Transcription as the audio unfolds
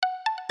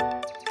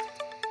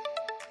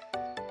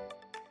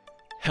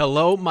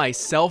Hello, my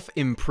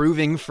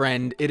self-improving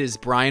friend. It is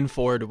Brian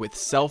Ford with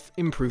Self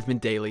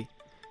Improvement Daily.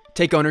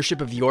 Take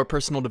ownership of your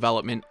personal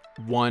development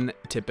one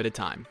tip at a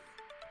time.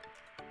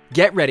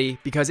 Get ready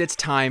because it's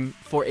time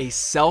for a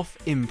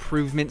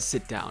self-improvement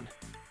sit-down.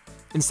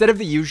 Instead of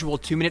the usual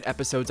 2-minute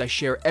episodes I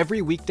share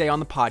every weekday on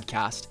the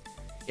podcast,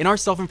 in our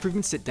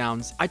self-improvement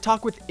sit-downs, I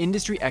talk with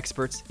industry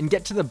experts and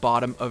get to the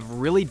bottom of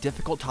really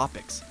difficult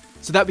topics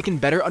so that we can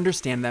better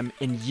understand them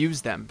and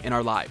use them in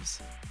our lives.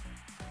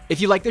 If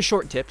you like the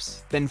short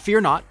tips, then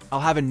fear not, I'll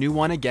have a new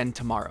one again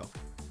tomorrow.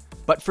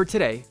 But for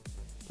today,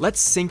 let's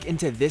sink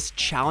into this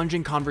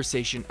challenging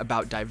conversation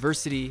about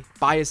diversity,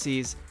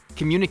 biases,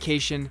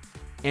 communication,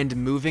 and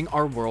moving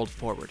our world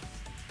forward.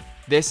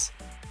 This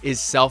is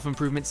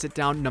Self-Improvement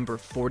Sit-Down number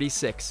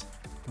 46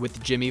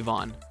 with Jimmy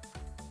Vaughn.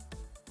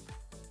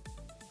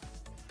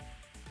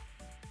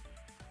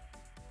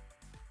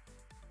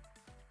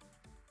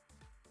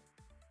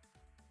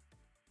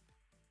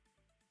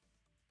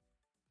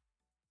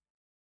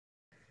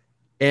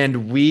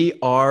 And we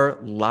are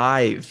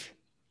live.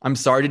 I'm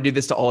sorry to do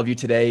this to all of you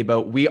today,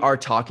 but we are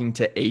talking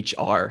to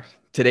HR.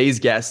 Today's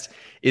guest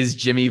is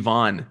Jimmy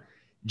Vaughn.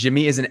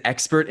 Jimmy is an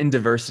expert in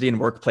diversity and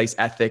workplace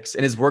ethics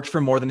and has worked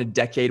for more than a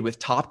decade with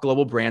top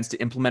global brands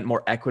to implement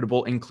more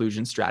equitable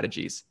inclusion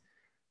strategies.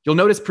 You'll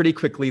notice pretty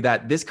quickly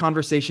that this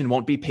conversation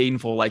won't be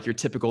painful like your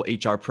typical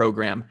HR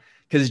program,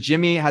 because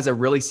Jimmy has a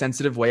really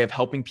sensitive way of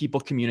helping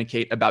people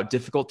communicate about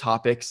difficult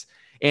topics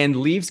and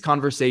leaves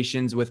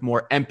conversations with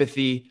more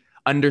empathy,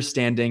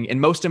 understanding, and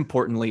most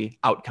importantly,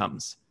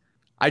 outcomes.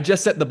 I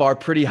just set the bar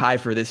pretty high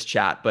for this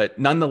chat, but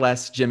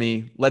nonetheless,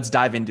 Jimmy, let's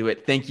dive into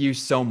it. Thank you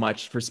so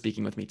much for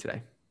speaking with me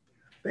today.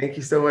 Thank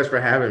you so much for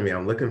having me.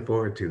 I'm looking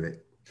forward to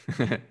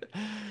it.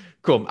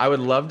 Cool. I would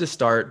love to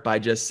start by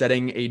just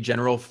setting a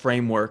general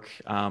framework,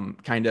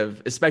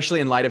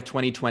 especially in light of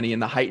 2020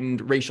 and the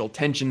heightened racial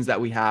tensions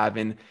that we have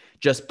and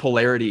just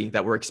polarity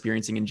that we're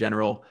experiencing in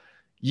general.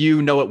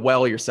 You know it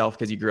well yourself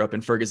because you grew up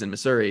in Ferguson,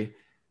 Missouri.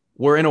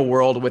 We're in a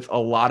world with a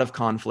lot of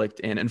conflict,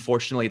 and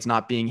unfortunately, it's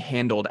not being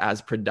handled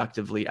as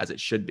productively as it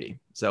should be.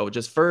 So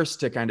just first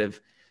to kind of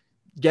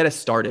get us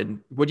started,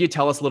 would you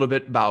tell us a little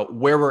bit about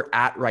where we're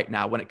at right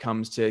now when it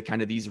comes to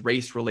kind of these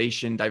race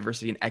relation,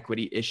 diversity, and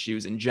equity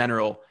issues in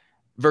general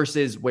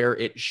versus where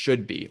it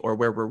should be or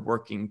where we're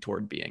working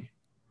toward being?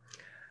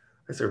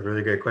 That's a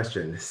really great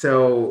question.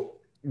 So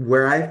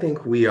where I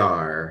think we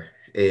are,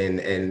 and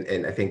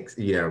I think,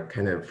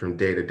 kind of from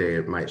day to day,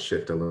 it might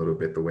shift a little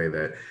bit the way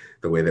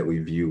that we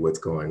view what's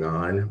going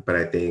on. But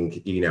I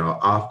think,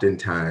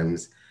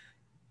 oftentimes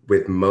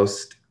with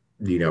most,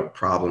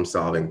 problem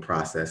solving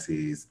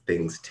processes,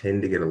 things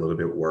tend to get a little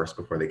bit worse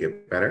before they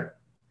get better.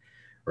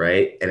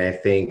 Right. And I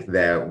think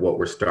that what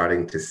we're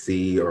starting to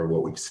see, or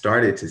what we've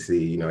started to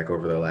see, like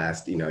over the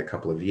last, a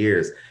couple of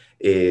years,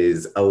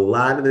 is a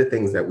lot of the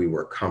things that we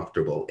were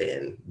comfortable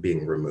in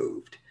being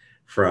removed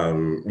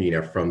from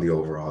the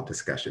overall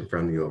discussion,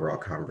 from the overall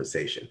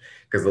conversation.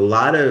 Because a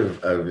lot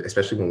of,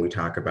 especially when we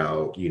talk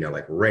about,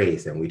 like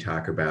race, and we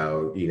talk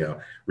about,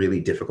 really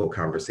difficult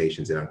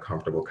conversations and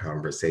uncomfortable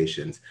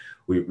conversations,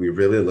 we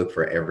really look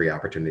for every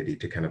opportunity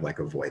to kind of like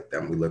avoid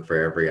them. We look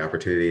for every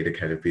opportunity to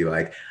kind of be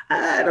like,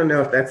 I don't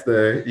know if that's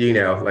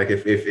like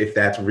if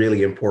that's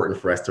really important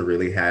for us to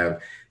really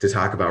have to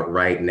talk about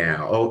right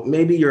now. Oh,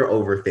 maybe you're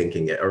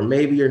overthinking it, or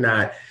maybe you're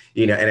not.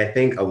 And I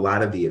think a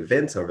lot of the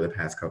events over the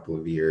past couple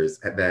of years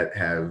that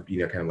have,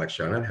 kind of like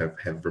shown up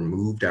have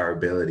removed our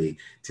ability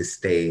to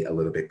stay a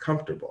little bit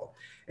comfortable.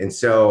 And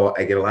so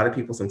I get a lot of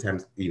people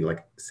sometimes,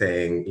 like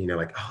saying,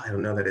 like, oh, I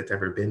don't know that it's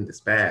ever been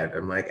this bad.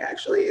 I'm like,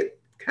 actually, it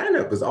kind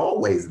of was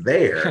always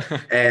there.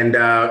 And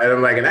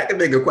I'm like, and I can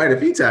think of quite a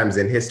few times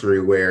in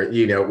history where,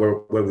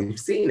 where we've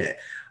seen it.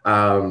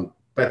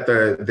 But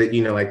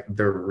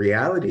the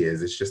reality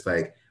is, it's just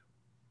like,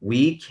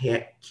 we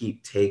can't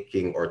keep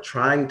taking or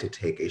trying to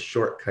take a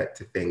shortcut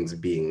to things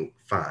being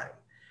fine,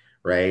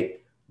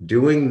 right?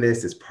 Doing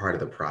this is part of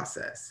the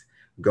process.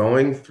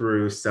 Going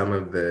through some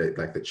of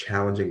the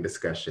challenging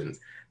discussions,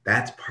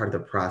 that's part of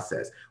the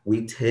process.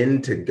 We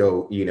tend to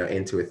go,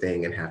 into a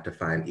thing and have to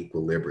find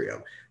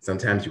equilibrium.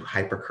 Sometimes you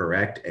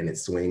hypercorrect and it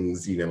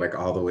swings, like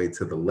all the way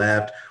to the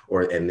left,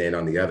 and then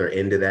on the other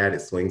end of that, it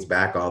swings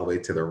back all the way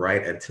to the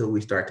right, until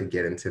we start to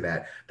get into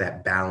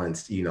that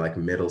balanced, like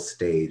middle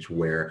stage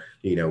where,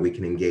 we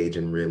can engage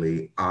in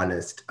really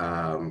honest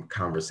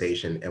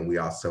conversation. And we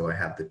also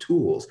have the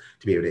tools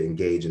to be able to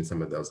engage in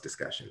some of those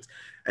discussions.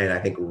 And I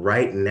think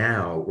right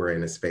now we're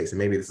in a space, and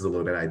maybe this is a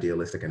little bit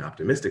idealistic and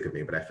optimistic of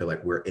me, but I feel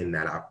like we're in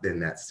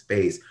that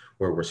space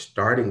where we're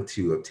starting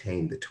to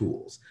obtain the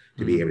tools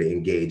to be able to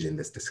engage in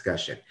this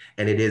discussion.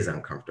 And it is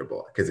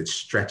uncomfortable because it's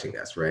stretching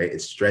us, right?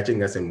 It's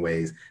stretching us in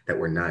ways that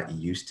we're not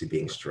used to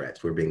being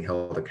stretched. We're being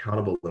held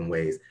accountable in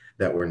ways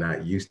that we're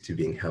not used to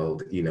being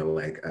held,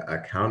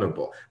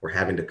 accountable. We're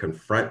having to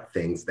confront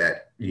things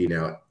that,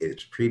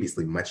 it's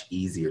previously much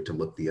easier to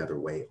look the other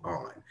way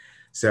on.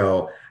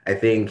 So I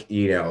think,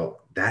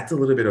 that's a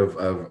little bit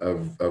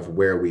of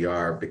where we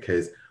are,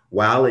 because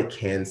while it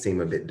can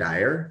seem a bit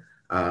dire,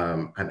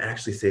 I'm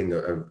actually seeing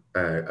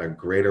a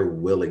greater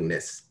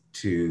willingness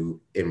to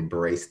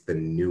embrace the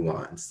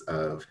nuance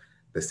of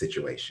the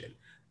situation,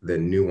 the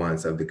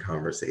nuance of the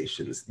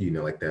conversations,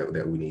 like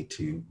that we need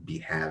to be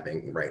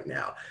having right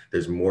now.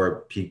 There's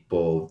more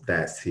people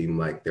that seem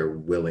like they're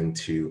willing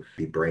to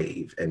be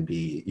brave and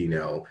be,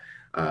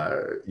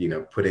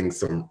 putting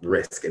some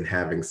risk and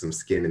having some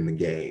skin in the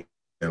game,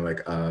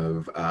 like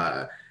of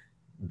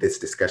this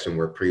discussion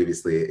where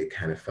previously it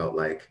kind of felt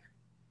like,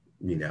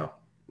 you know,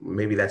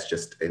 maybe that's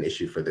just an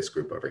issue for this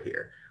group over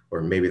here,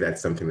 or maybe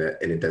that's something that,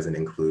 and it doesn't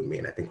include me.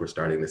 And I think we're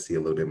starting to see a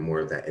little bit more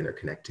of that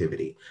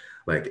interconnectivity,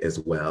 like as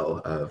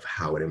well, of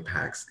how it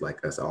impacts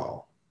like us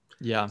all.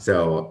 Yeah.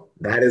 So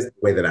that is the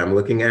way that I'm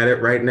looking at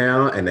it right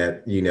now. And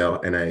that,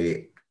 and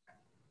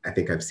I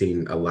think I've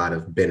seen a lot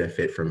of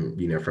benefit from,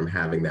 from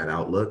having that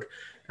outlook,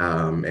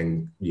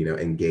 and,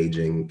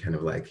 engaging kind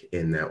of like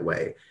in that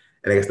way.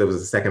 And I guess that was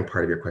the second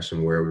part of your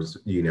question, where it was,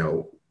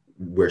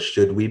 where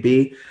should we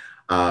be?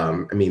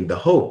 I mean, the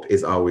hope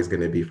is always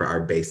going to be for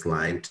our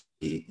baseline to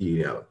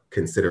be,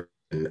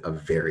 consideration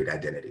of varied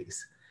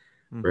identities,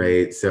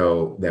 right?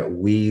 So that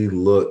we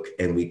look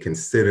and we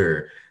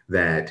consider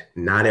that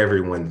not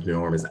everyone's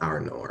norm is our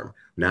norm.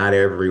 Not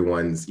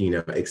everyone's,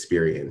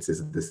 experience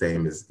is the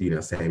same as,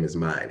 same as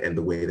mine. And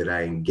the way that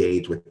I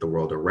engage with the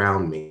world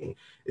around me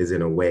is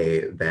in a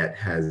way that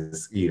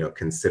has,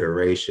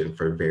 consideration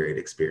for varied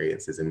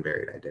experiences and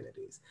varied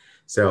identities.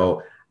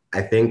 So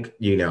I think,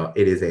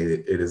 it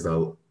is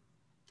a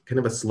kind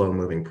of a slow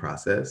moving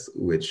process,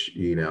 which,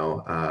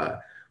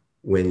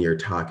 when you're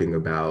talking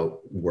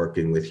about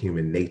working with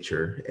human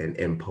nature and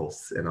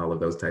impulse and all of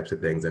those types of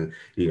things, and,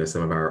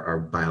 some of our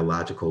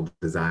biological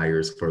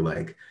desires for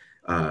like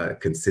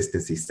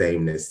consistency,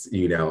 sameness,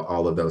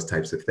 all of those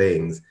types of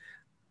things,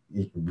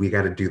 we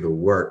got to do the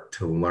work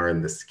to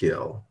learn the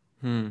skill,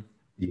 to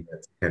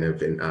kind of,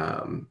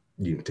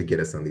 to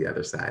get us on the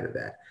other side of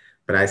that.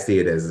 But I see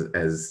it as,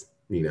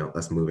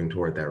 us moving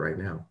toward that right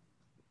now.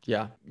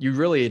 Yeah, you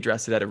really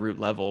address it at a root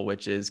level,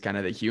 which is kind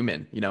of the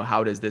human.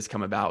 How does this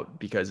come about?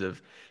 Because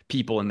of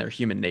people and their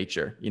human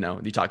nature.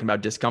 You're talking about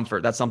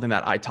discomfort. That's something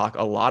that I talk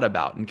a lot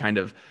about, and kind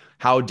of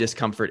how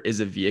discomfort is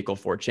a vehicle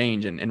for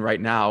change. And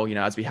right now,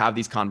 as we have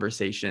these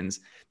conversations,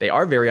 they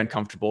are very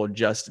uncomfortable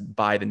just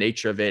by the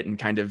nature of it, and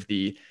kind of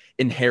the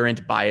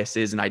inherent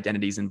biases and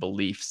identities and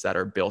beliefs that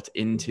are built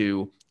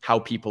into how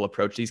people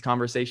approach these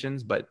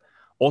conversations. But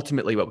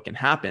ultimately, what can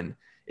happen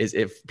is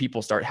if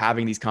people start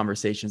having these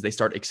conversations, they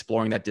start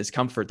exploring that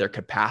discomfort, their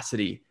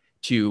capacity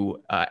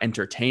to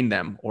entertain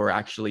them or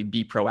actually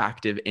be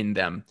proactive in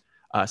them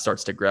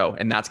starts to grow.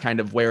 And that's kind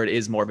of where it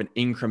is more of an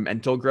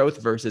incremental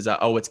growth versus,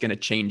 it's going to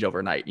change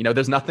overnight.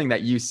 There's nothing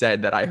that you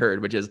said that I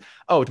heard, which is,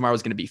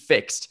 tomorrow's going to be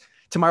fixed.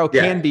 Tomorrow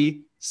can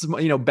be,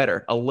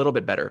 better, a little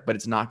bit better, but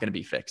it's not going to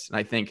be fixed. And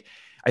I think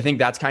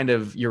that's kind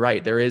of, you're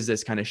right. There is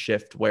this kind of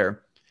shift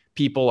where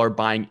people are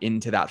buying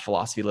into that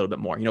philosophy a little bit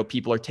more.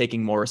 People are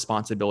taking more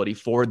responsibility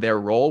for their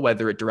role,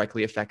 whether it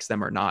directly affects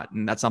them or not.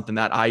 And that's something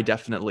that I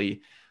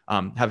definitely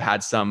have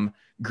had some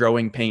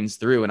growing pains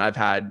through. And I've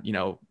had,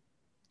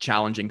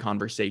 challenging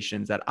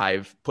conversations that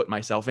I've put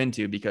myself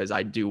into, because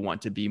I do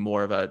want to be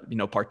more of a,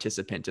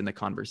 participant in the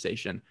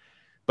conversation.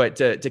 But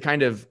to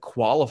kind of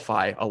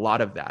qualify a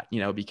lot of that,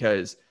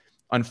 because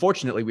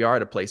unfortunately we are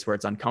at a place where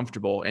it's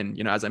uncomfortable.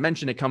 And, as I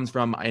mentioned, it comes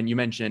from, and you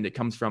mentioned, it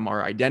comes from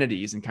our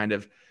identities and kind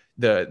of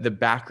the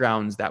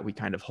backgrounds that we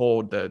kind of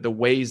hold, the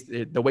ways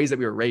that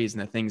we were raised,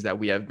 and the things that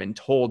we have been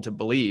told to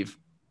believe.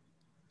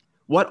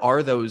 What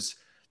are those,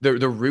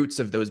 the roots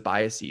of those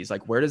biases?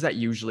 Like, where does that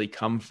usually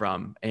come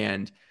from?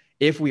 And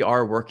if we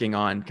are working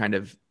on kind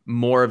of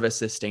more of a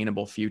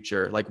sustainable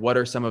future, like, what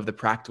are some of the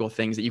practical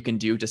things that you can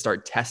do to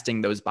start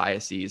testing those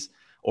biases,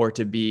 or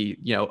to be,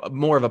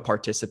 more of a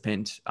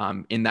participant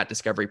in that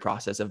discovery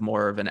process of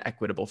more of an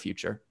equitable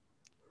future?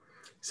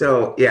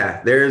 So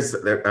yeah, there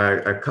are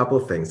a couple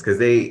of things, because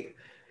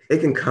it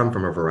can come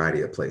from a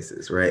variety of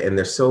places, right? And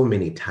there's so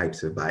many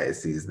types of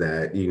biases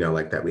that,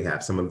 like that we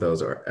have. Some of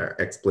those are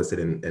explicit,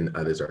 and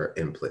others are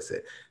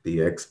implicit.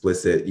 The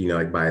explicit,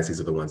 like biases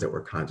are the ones that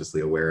we're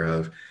consciously aware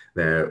of,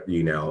 that,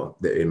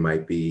 that it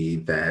might be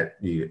that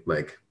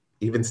like,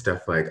 even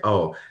stuff like,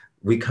 oh,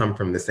 we come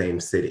from the same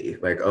city,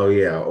 like, oh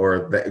yeah,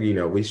 or that,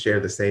 we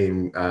share the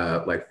same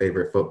like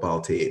favorite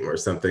football team or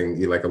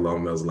something like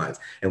along those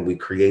lines, and we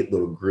create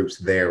little groups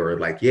there, or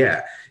like,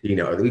 yeah,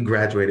 we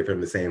graduated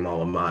from the same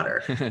alma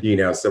mater,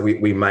 so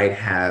we might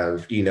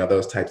have,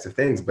 those types of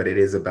things. But it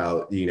is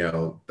about,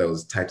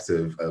 those types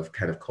of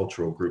kind of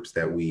cultural groups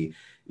that we,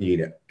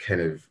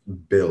 kind of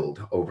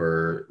build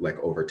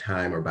over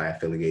time, or by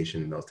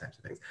affiliation, and those types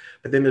of things.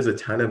 But then there's a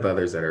ton of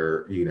others that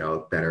are,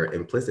 that are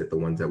implicit, the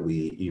ones that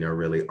we,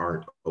 really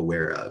aren't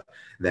aware of,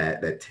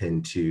 that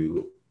tend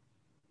to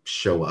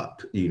show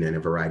up, in a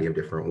variety of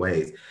different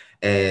ways.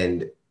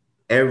 And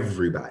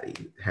everybody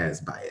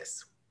has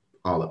bias,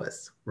 all of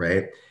us,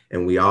 right?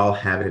 And we all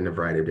have it in a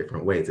variety of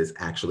different ways. It's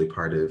actually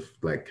part of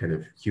like kind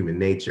of human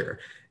nature,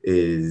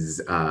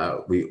 is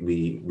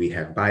we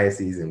have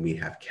biases, and we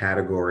have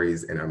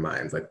categories in our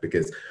minds, like,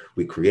 because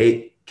we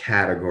create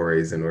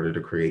categories in order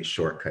to create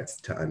shortcuts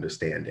to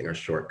understanding or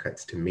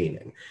shortcuts to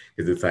meaning.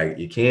 Because it's like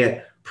you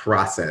can't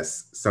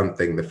process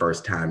something the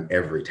first time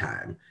every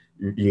time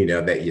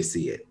that you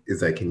see it.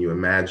 It's like, can you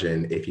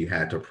imagine if you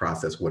had to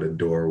process what a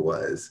door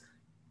was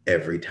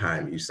every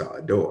time you saw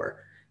a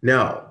door?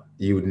 No,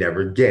 you would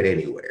never get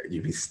anywhere.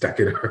 You'd be stuck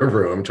in a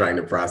room trying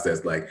to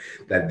process like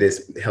that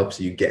this helps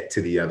you get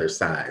to the other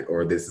side,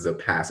 or this is a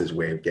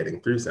passageway of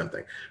getting through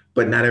something.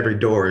 But not every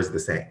door is the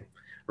same,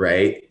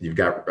 right? You've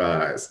got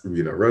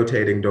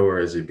rotating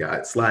doors, you've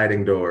got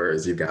sliding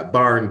doors, you've got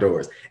barn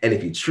doors. And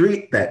if you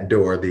treat that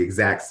door the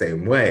exact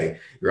same way,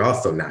 you're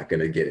also not going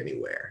to get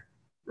anywhere,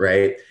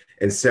 right?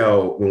 And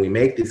so when we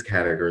make these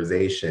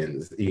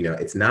categorizations,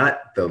 it's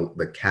not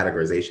the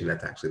categorization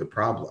that's actually the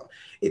problem.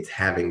 It's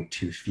having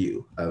too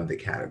few of the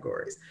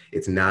categories.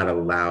 It's not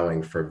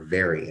allowing for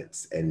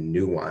variance and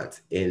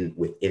nuance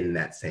within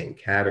that same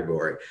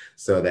category,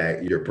 so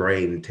that your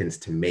brain tends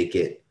to make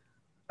it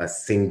a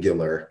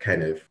singular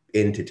kind of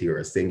entity or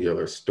a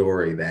singular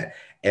story, that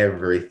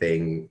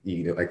everything,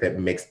 like that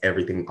makes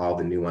everything, all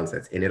the nuance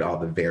that's in it, all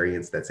the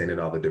variance that's in it,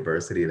 all the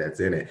diversity that's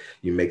in it,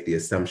 you make the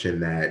assumption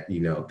that,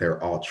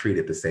 they're all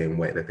treated the same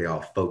way, that they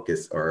all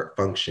focus or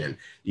function,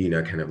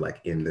 kind of like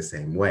in the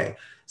same way.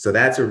 So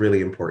that's a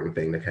really important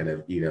thing to kind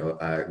of,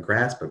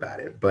 grasp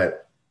about it.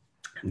 But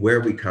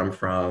where we come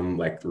from,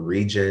 like the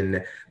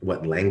region,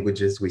 what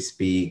languages we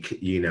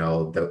speak,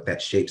 that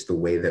shapes the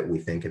way that we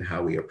think and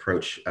how we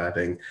approach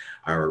things,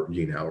 our,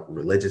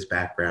 religious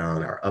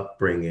background, our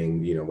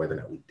upbringing, whether or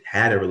not we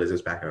had a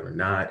religious background or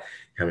not,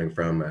 coming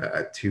from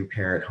a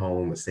two-parent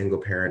home, a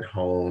single-parent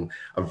home,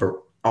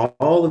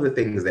 all of the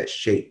things that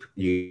shape,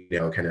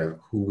 kind of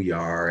who we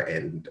are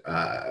and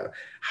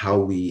how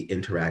we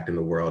interact in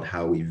the world,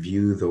 how we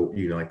view the,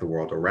 like the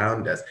world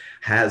around us,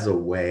 has a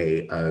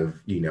way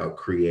of,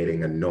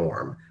 creating a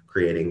norm,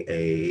 creating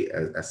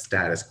a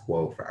status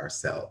quo for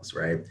ourselves,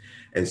 right?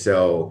 And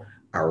so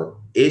our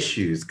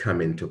issues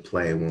come into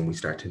play when we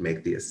start to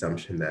make the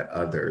assumption that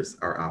others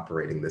are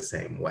operating the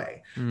same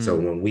way. So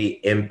when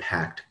we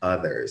impact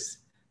others,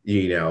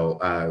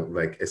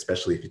 like,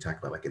 especially if you talk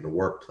about like in the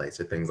workplace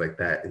or things like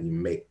that, and you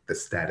make the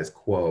status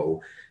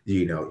quo,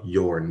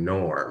 your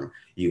norm,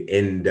 you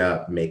end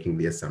up making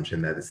the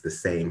assumption that it's the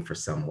same for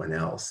someone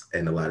else.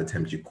 And a lot of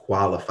times you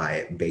qualify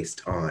it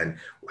based on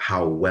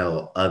how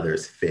well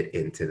others fit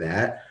into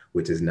that,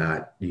 which is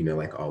not,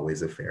 like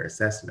always a fair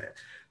assessment.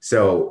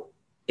 So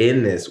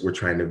in this, we're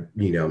trying to,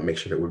 make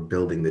sure that we're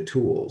building the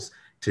tools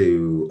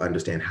to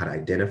understand how to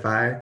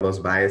identify those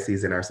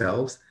biases in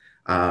ourselves,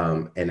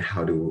 and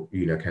how to,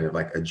 kind of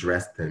like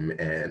address them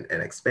and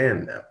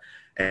expand them.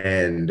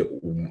 And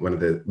one of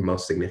the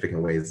most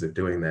significant ways of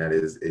doing that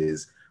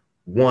is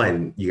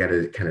one, you got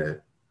to kind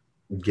of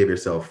give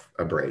yourself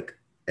a break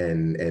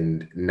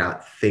and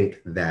not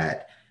think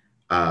that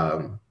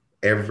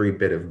every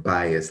bit of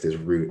bias is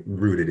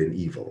rooted in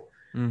evil.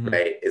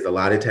 Right? Is a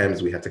lot of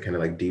times we have to kind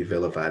of like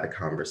de-vilify the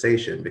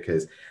conversation,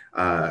 because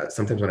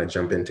sometimes when I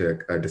jump into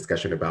a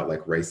discussion about like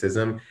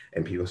racism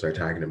and people start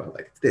talking about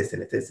like it's this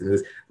and it's this and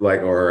this,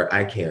 like, or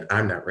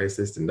I'm not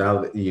racist, and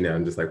now,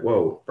 I'm just like,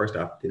 whoa, first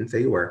off, didn't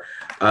say you were.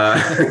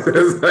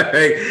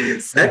 Like,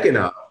 second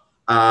off,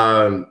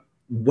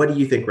 what do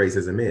you think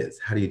racism is?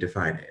 How do you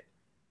define it?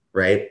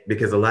 Right?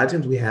 Because a lot of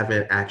times we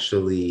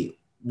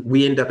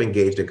end up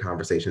engaged in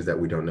conversations that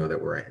we don't know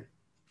that we're in.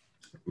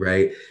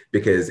 Right?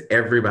 Because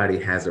everybody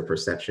has a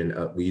perception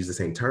of, we use the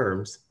same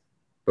terms,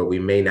 but we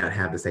may not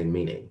have the same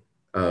meaning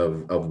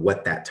of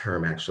what that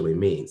term actually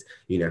means.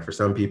 For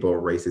some people,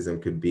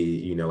 racism could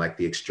be, like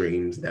the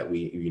extremes that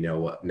we,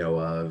 know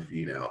of,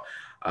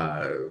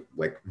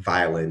 like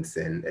violence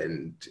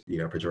and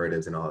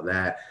pejoratives and all of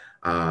that,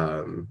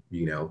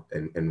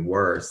 and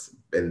worse.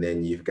 And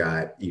then you've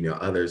got,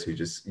 others who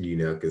just,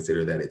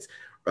 consider that it's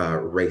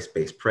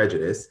race-based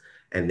prejudice.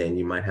 And then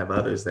you might have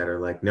others that are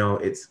like, no,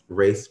 it's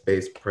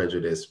race-based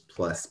prejudice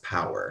plus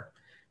power,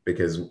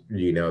 because,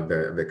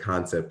 the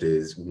concept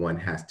is one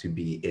has to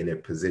be in a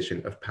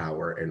position of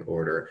power in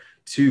order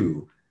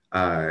to,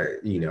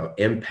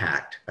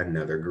 impact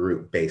another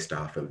group based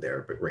off of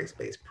their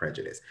race-based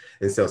prejudice.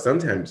 And so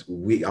sometimes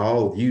we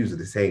all use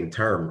the same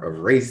term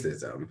of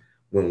racism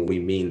when we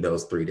mean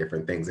those three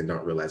different things and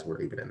don't realize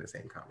we're even in the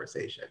same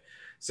conversation.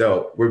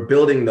 So we're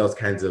building those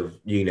kinds of,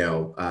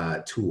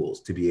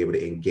 tools to be able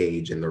to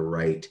engage in the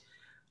right,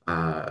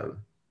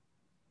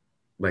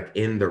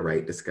 in the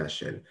right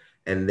discussion.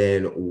 And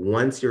then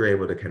once you're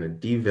able to kind of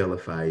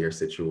de-vilify your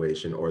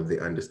situation, or the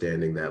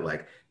understanding that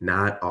like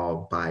not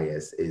all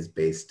bias is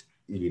based,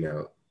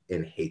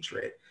 in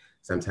hatred.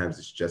 Sometimes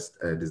it's just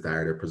a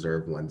desire to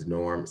preserve one's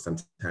norm.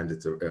 Sometimes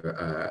it's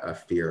a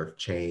fear of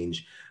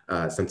change.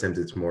 Sometimes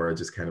it's more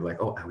just kind of like,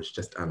 oh, I was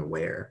just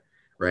unaware,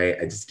 right?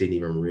 I just didn't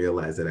even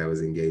realize that I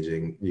was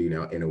engaging,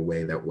 in a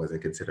way that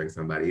wasn't considering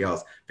somebody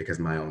else, because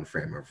my own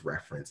frame of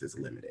reference is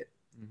limited.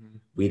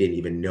 We didn't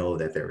even know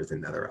that there was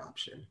another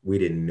option. We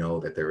didn't know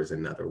that there was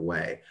another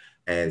way.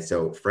 And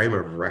so frame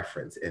of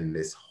reference in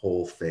this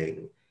whole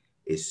thing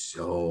is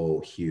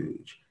so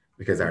huge,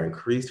 because our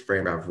increased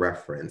frame of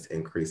reference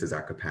increases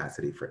our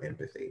capacity for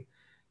empathy.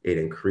 It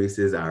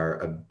increases our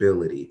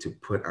ability to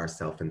put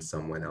ourselves in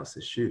someone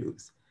else's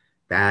shoes.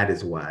 That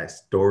is why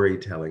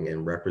storytelling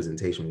and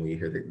representation, when you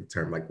hear the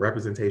term like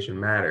representation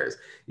matters,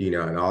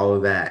 and all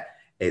of that,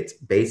 it's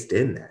based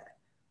in that.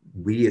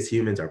 We as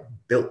humans are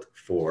built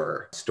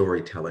for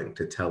storytelling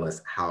to tell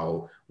us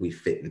how we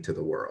fit into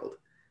the world.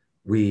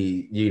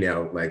 We,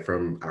 like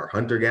from our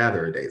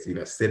hunter-gatherer days,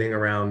 sitting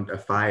around a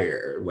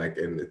fire, like,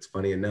 and it's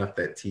funny enough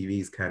that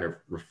TVs kind of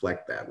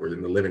reflect that. We're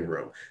in the living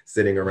room,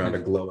 sitting around a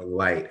glowing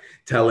light,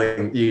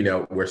 telling,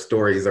 where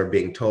stories are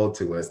being told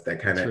to us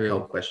that kind of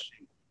help us,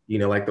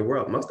 like the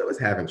world. Most of us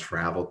haven't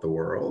traveled the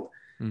world.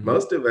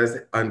 Most of us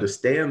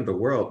understand the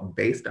world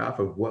based off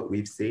of what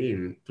we've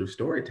seen through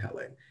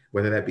storytelling,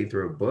 whether that be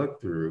through a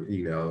book, through,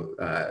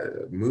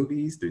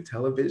 movies, through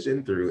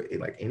television, through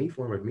like any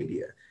form of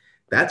media.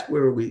 That's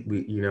where we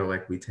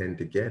like we tend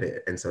to get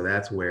it. And so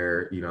that's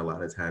where, a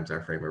lot of times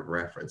our frame of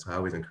reference. So I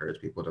always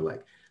encourage people to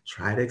like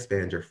try to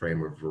expand your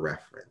frame of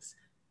reference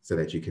so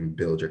that you can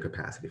build your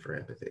capacity for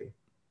empathy.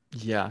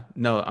 Yeah,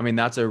 no, I mean,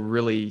 that's a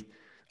really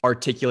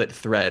articulate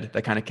thread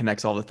that kind of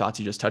connects all the thoughts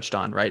you just touched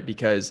on, right?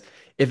 Because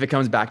if it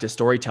comes back to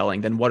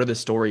storytelling, then what are the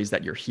stories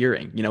that you're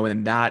hearing,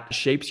 and that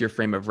shapes your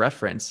frame of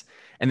reference.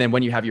 And then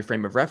when you have your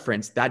frame of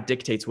reference, that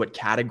dictates what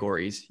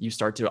categories you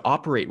start to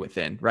operate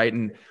within, right?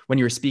 And when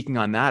you were speaking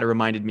on that, it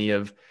reminded me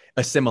of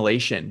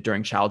assimilation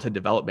during childhood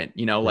development.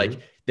 Like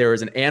there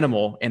is an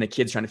animal and a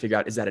kid's trying to figure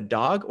out, is that a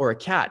dog or a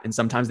cat? And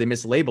sometimes they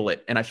mislabel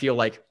it. And I feel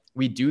like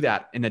we do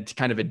that in a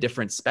kind of a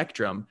different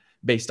spectrum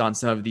based on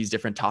some of these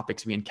different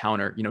topics we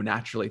encounter,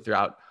 naturally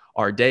throughout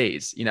our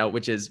days,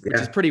 which is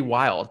pretty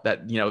wild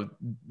that,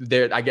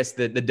 there, I guess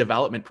the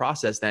development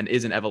process then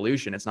is an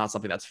evolution. It's not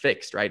something that's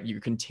fixed, right?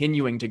 You're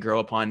continuing to grow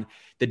upon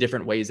the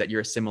different ways that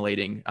you're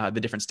assimilating the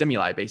different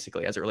stimuli,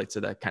 basically, as it relates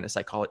to the kind of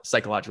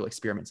psychological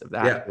experiments of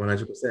that. Yeah,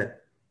 100%.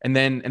 And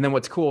then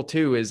what's cool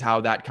too, is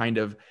how that kind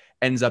of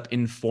ends up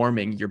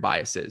informing your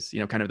biases,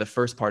 kind of the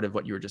first part of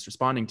what you were just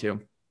responding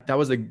to. That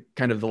was the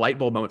kind of the light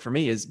bulb moment for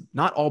me, is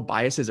not all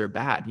biases are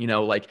bad.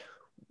 Like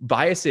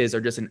biases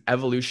are just an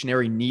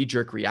evolutionary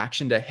knee-jerk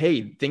reaction to,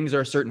 hey, things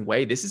are a certain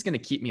way. This is going to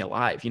keep me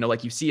alive.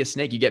 Like you see a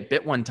snake, you get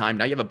bit one time.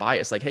 Now you have a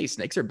bias like, hey,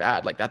 snakes are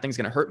bad. Like that thing's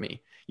going to hurt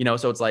me.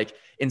 So it's like,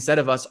 instead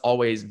of us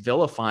always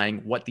vilifying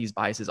what these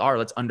biases are,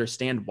 let's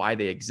understand why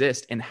they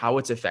exist and how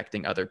it's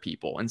affecting other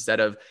people, instead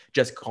of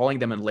just calling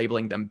them and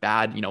labeling them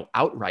bad,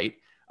 outright.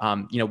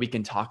 We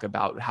can talk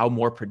about how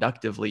more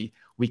productively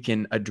we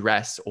can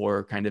address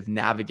or kind of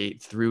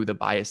navigate through the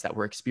bias that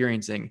we're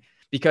experiencing,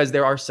 because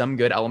there are some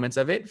good elements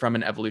of it from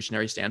an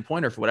evolutionary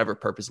standpoint or for whatever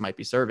purpose it might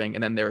be serving.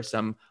 And then there are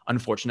some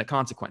unfortunate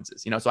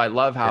consequences, so I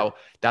love how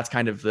that's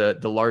kind of the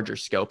larger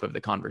scope of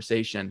the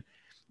conversation.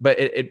 But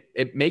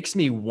it makes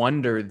me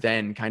wonder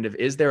then, kind of,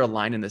 is there a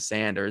line in the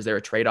sand, or is there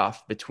a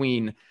trade-off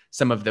between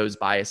some of those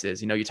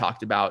biases? You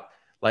talked about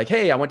like,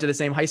 hey, I went to the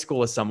same high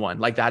school as someone,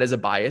 like that is a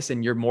bias,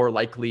 and you're more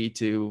likely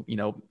to,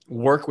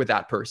 work with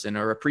that person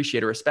or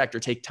appreciate or respect or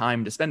take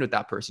time to spend with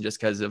that person just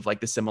because of like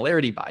the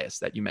similarity bias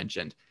that you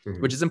mentioned,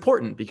 which is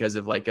important because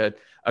of like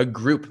a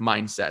group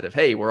mindset of,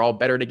 hey, we're all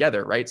better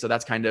together, right? So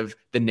that's kind of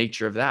the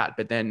nature of that.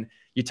 But then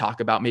you talk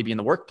about maybe in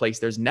the workplace,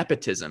 there's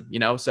nepotism,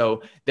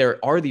 so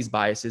there are these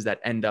biases that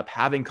end up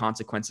having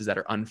consequences that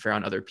are unfair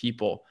on other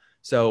people.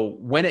 So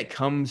when it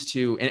comes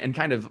to, and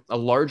kind of a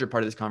larger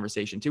part of this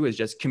conversation too, is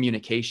just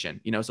communication,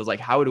 so it's like,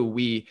 how do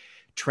we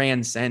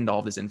transcend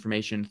all this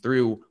information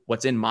through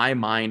what's in my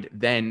mind,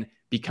 then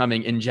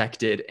becoming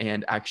injected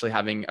and actually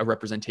having a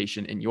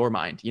representation in your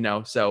mind,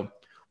 So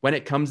when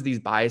it comes to these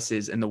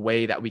biases and the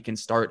way that we can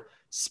start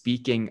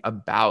speaking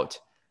about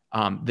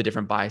the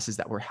different biases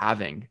that we're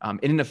having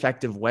in an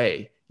effective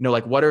way,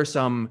 like what are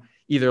some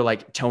either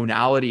like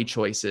tonality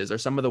choices or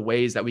some of the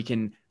ways that we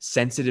can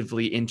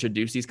sensitively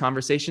introduce these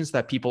conversations so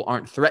that people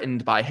aren't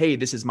threatened by, hey,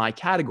 this is my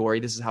category,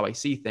 this is how I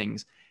see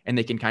things, and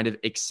they can kind of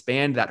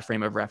expand that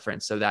frame of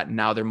reference so that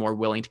now they're more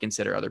willing to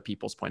consider other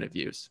people's point of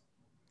views.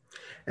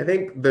 I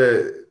think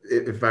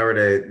if I were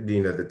to,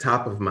 the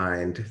top of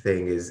mind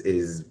thing is,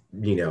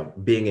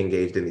 being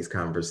engaged in these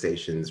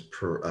conversations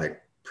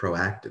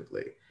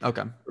proactively.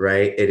 Okay.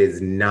 Right. It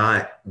is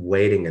not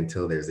waiting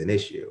until there's an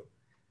issue.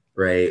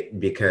 Right.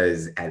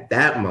 Because at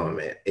that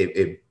moment,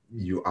 if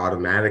you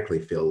automatically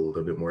feel a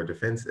little bit more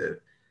defensive.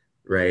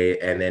 Right.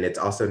 And then it's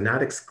also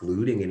not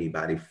excluding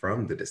anybody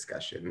from the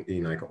discussion,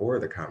 or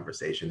the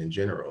conversation in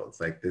general. It's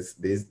like this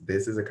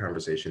is a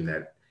conversation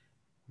that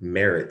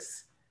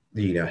merits,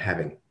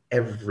 having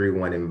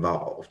everyone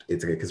involved.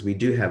 It's because we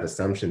do have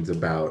assumptions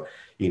about,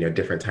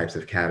 different types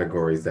of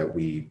categories that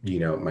we,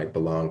 might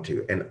belong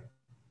to. And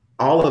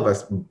all of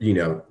us,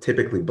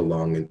 typically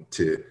belong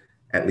to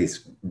at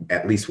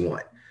least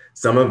one.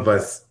 Some of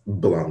us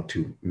belong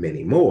to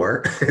many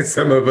more.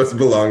 Some of us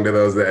belong to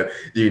those that,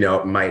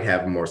 might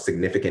have more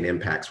significant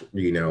impacts,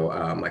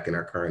 like in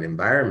our current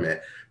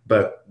environment.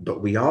 But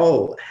we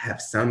all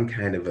have some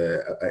kind of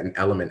an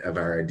element of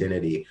our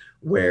identity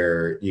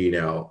where,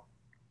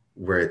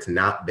 where it's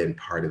not been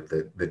part of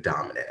the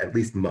dominant, at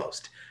least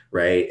most,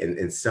 right?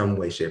 In some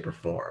way, shape, or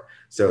form.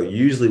 So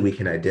usually we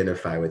can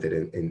identify with it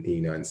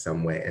in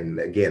some way. And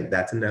again,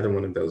 that's another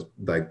one of those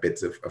like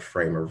bits of a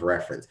frame of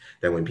reference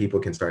that when people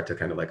can start to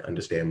kind of like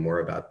understand more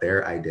about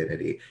their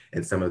identity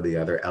and some of the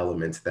other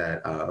elements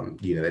that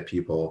that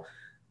people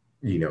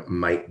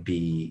might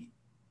be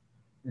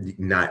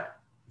not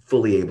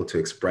fully able to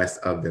express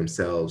of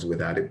themselves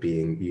without it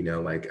being,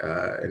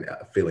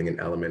 feeling an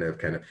element of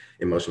kind of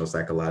emotional,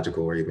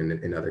 psychological, or even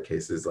in other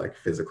cases like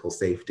physical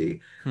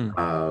safety,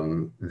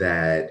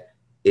 that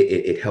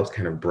it helps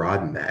kind of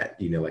broaden that,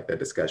 like that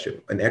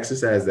discussion. An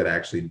exercise that I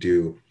actually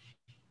do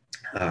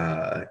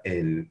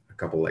in a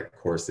couple like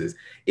courses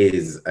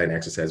is an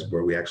exercise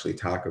where we actually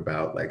talk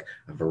about like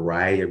a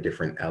variety of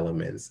different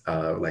elements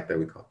like that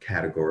we call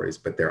categories,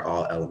 but they're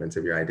all elements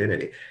of your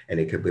identity. And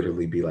it could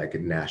literally be like a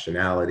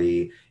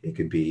nationality, it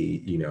could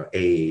be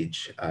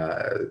age,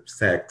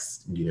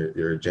 sex,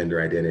 your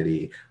gender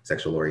identity,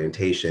 sexual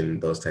orientation,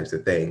 those types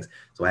of things.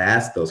 So I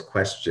ask those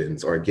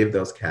questions or give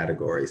those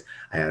categories.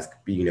 I ask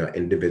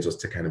individuals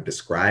to kind of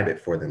describe it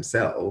for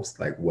themselves,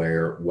 like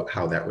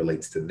how that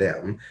relates to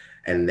them.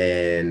 And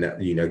then,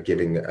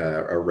 giving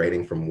a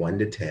rating from 1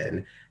 to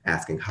 10,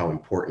 asking how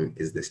important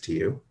is this to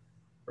you,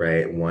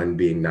 right? 1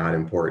 being not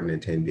important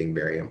and 10 being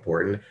very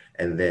important.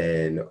 And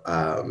then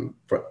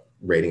for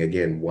rating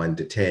again, 1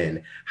 to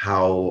 10,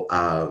 how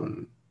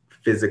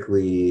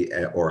physically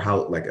or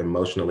how like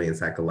emotionally and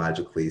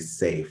psychologically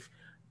safe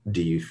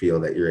do you feel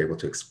that you're able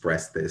to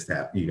express this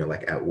at,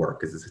 like at work,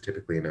 because this is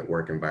typically in a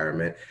work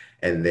environment.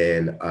 And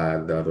then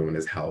the other one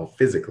is how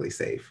physically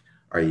safe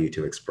are you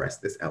to express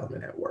this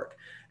element at work?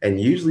 And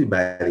usually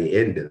by the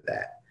end of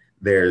that,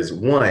 there's a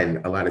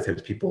lot of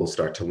times people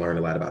start to learn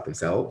a lot about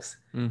themselves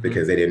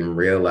because they didn't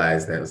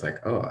realize that it was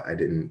like, oh, I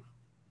didn't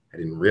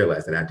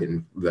realize that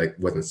I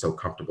wasn't so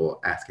comfortable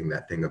asking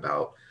that thing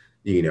about,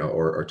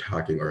 or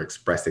talking or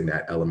expressing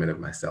that element of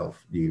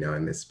myself,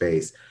 in this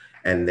space.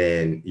 And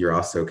then you're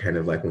also kind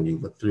of like, when you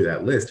look through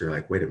that list, you're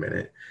like, wait a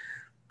minute,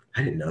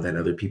 I didn't know that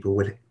other people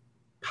would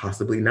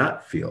possibly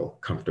not feel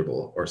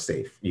comfortable or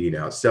safe,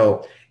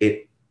 So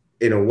it,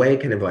 in a way,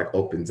 kind of like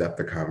opens up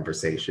the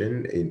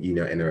conversation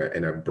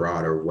in a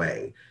broader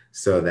way,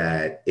 so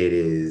that it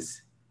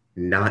is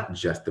not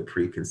just the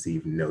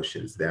preconceived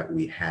notions that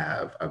we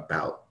have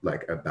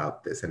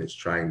about this, and it's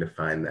trying to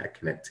find that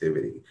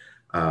connectivity,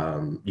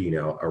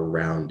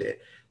 around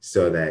it,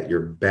 so that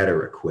you're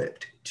better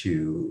equipped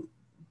to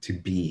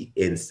be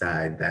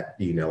inside that,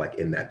 like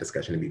in that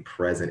discussion, to be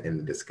present in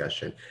the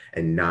discussion,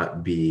 and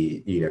not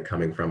be,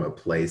 coming from a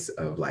place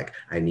of like,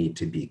 I need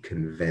to be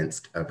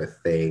convinced of a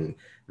thing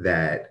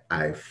that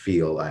I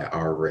feel I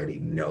already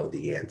know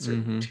the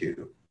answer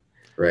to.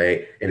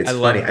 Right. And it's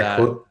funny, I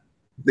quote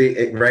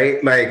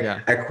right? Like, yeah.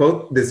 I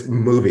quote this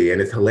movie,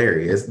 and it's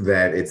hilarious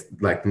that it's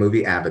like the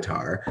movie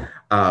Avatar,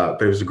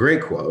 but it was a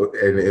great quote,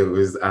 and it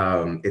was,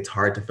 it's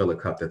hard to fill a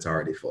cup that's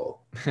already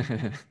full.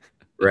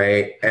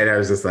 Right. And I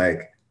was just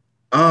like,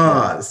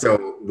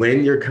 so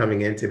when you're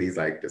coming into these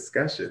like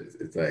discussions,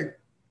 it's like,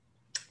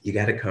 you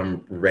got to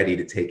come ready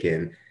to take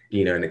in,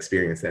 an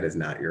experience that is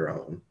not your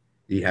own.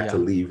 You have to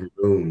leave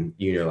room,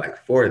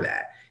 like for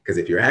that. Because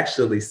if you're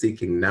actually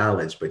seeking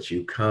knowledge, but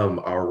you come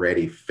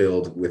already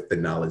filled with the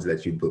knowledge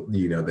that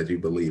that you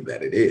believe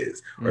that it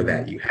is, or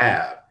that you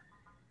have,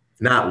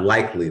 it's not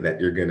likely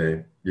that you're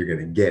gonna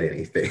get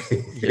anything,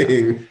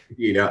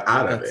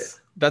 out of it.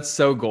 That's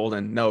so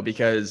golden. No,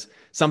 because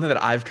something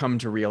that I've come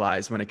to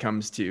realize when it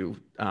comes to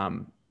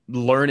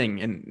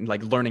learning and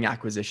like learning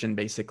acquisition,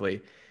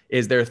 basically,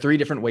 is there are 3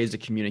 different ways to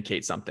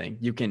communicate something.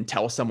 You can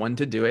tell someone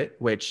to do it,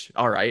 which,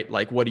 all right,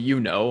 like, what do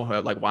you know?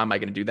 Like, why am I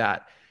going to do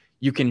that?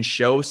 You can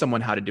show someone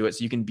how to do it.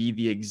 So you can be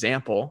the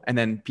example, and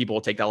then people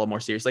will take that a little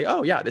more seriously.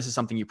 Oh yeah, this is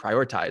something you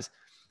prioritize.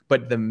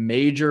 But the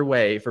major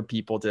way for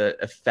people to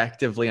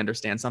effectively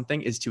understand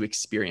something is to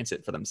experience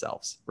it for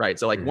themselves, right?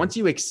 So like once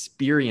you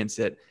experience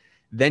it,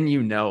 then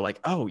like,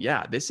 oh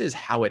yeah, this is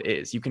how it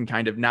is. You can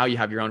kind of, now you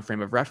have your own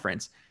frame of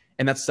reference.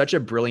 And that's such a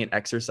brilliant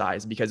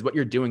exercise, because what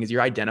you're doing is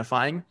you're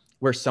identifying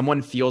where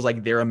someone feels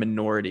like they're a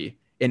minority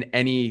in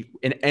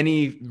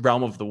any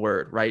realm of the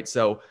word, right?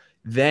 So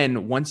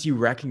then once you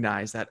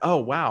recognize that, oh,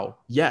 wow,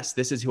 yes,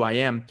 this is who I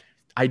am.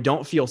 I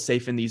don't feel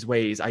safe in these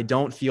ways. I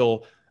don't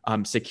feel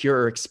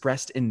secure or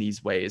expressed in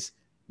these ways.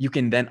 You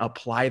can then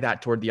apply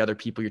that toward the other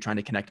people you're trying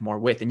to connect more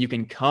with. And you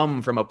can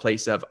come from a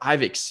place of,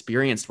 I've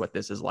experienced what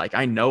this is like.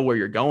 I know where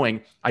you're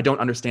going. I don't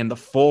understand the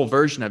full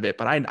version of it,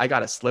 but I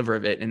got a sliver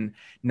of it. And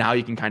now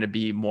you can kind of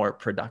be more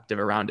productive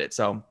around it.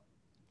 So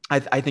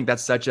I think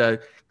that's such a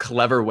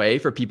clever way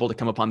for people to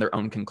come upon their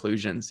own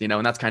conclusions,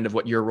 and that's kind of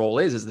what your role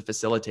is as the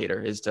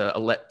facilitator, is to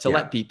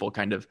let people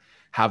kind of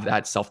have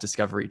that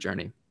self-discovery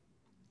journey.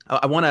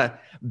 I want to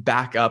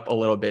back up a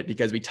little bit,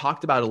 because we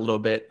talked about it a little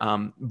bit,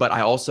 but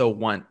I also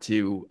want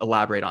to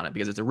elaborate on it,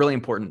 because it's a really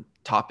important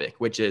topic,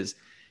 which is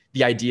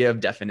the idea of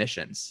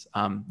definitions.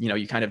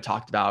 You kind of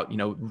talked about,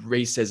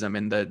 racism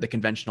and the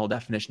conventional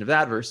definition of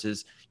that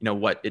versus,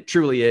 what it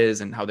truly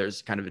is and how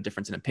there's kind of a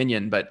difference in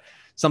opinion. But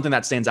something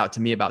that stands out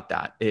to me about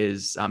that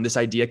is this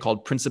idea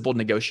called principled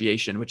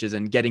negotiation, which is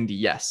in Getting to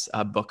Yes,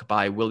 a book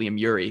by William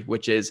Ury,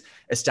 which is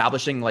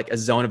establishing like a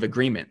zone of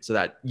agreement so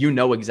that you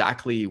know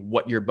exactly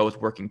what you're both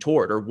working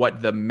toward or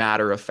what the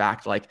matter of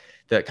fact, like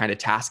the kind of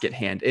task at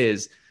hand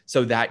is,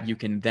 so that you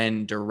can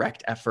then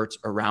direct efforts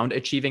around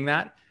achieving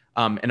that.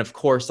 And of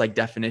course, like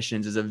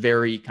definitions is a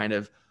very kind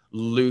of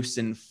loose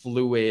and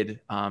fluid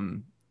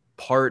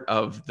part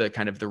of the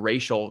kind of the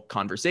racial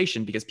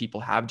conversation because people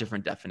have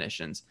different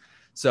definitions.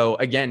 So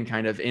again,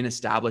 kind of in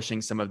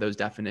establishing some of those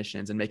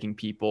definitions and making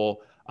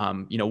people,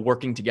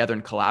 working together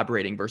and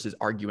collaborating versus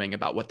arguing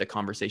about what the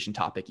conversation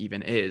topic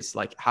even is.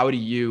 Like, how do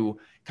you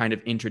kind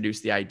of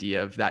introduce the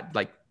idea of that,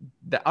 like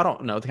that, I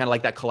don't know, kind of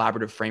like that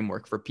collaborative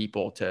framework for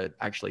people to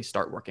actually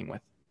start working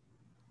with?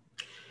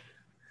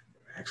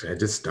 Actually, I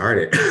just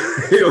started.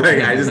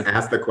 Like I just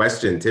asked the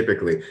question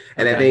typically.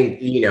 And I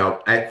think,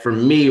 for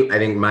me, I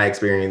think my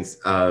experience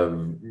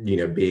of,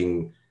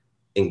 being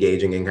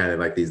engaging in kind of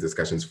like these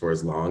discussions for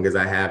as long as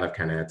I have, I've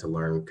kind of had to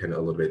learn kind of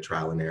a little bit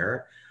trial and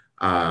error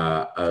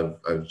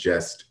of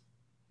just,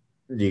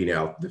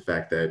 the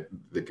fact that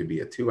there could be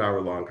a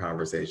 2-hour long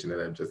conversation that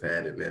I've just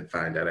had and then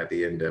find out at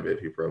the end of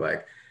it, people are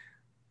like,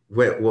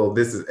 wait, well,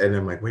 this is, and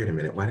I'm like, wait a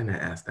minute, why didn't I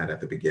ask that at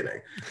the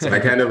beginning? So I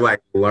kind of like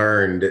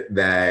learned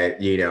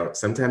that,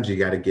 sometimes you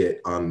got to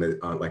get on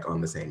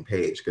the same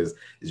page. Because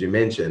as you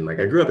mentioned, like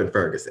I grew up in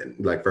Ferguson,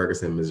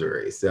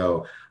 Missouri.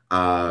 So,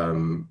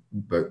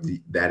 but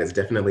that has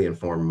definitely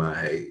informed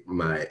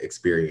my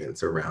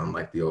experience around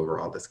like the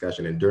overall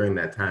discussion. And during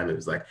that time, it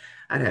was like,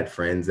 I'd had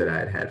friends that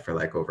I'd had for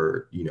like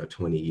over,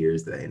 20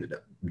 years that I ended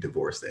up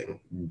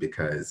divorcing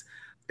because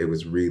it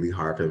was really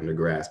hard for them to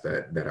grasp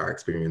that our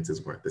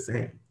experiences weren't the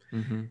same.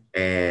 Mm-hmm.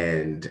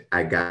 And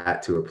I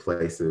got to a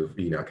place of,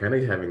 kind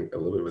of having a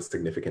little bit of a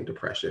significant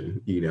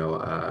depression,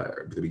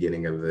 at the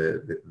beginning of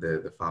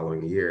the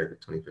following year,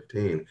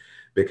 2015,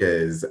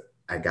 because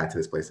I got to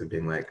this place of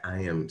being like,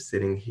 I am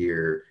sitting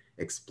here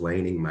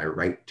explaining my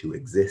right to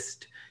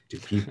exist to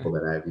people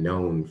that I've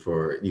known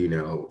for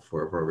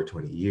over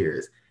 20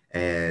 years.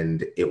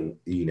 And it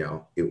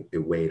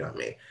weighed on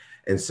me.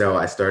 And so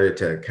I started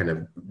to kind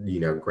of,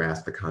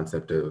 grasp the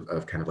concept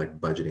of kind of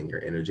like budgeting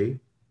your energy.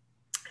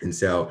 And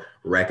so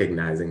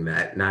recognizing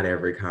that not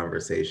every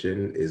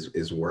conversation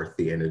is worth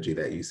the energy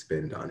that you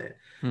spend on it.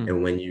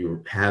 And when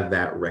you have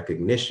that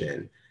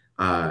recognition,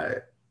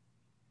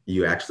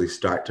 you actually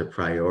start to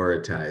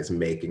prioritize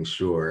making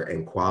sure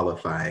and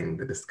qualifying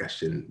the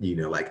discussion,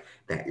 like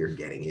that you're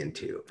getting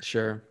into.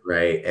 Sure.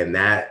 Right. And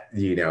that,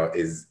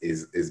 is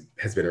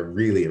has been a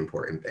really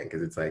important thing.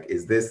 Cause it's like,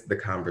 is this the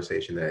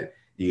conversation that,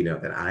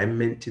 that I'm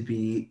meant to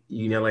be,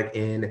 like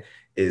in?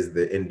 Is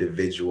the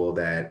individual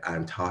that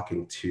I'm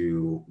talking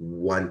to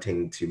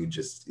wanting to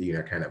just,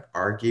 kind of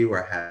argue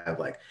or have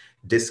like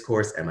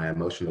discourse? Am I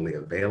emotionally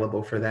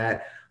available for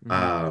that?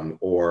 Mm-hmm.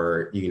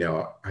 Or,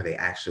 are they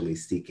actually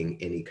seeking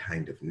any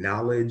kind of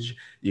knowledge,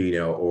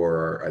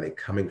 or are they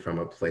coming from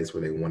a place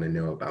where they want to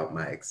know about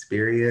my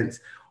experience?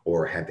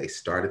 Or have they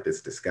started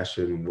this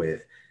discussion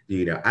with,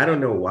 I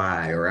don't know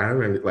why, or I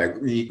don't know,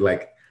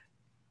 like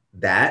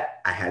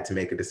that I had to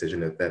make a decision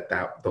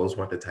that those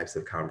weren't the types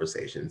of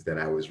conversations that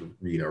I was,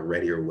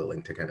 ready or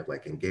willing to kind of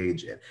like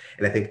engage in.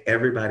 And I think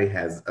everybody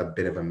has a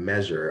bit of a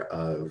measure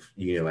of,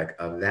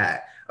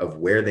 of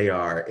where they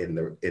are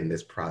in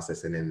this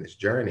process and in this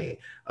journey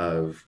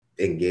of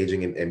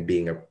engaging and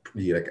being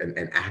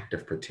an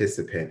active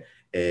participant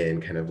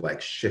in kind of like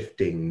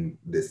shifting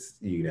this,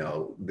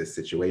 this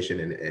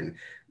situation and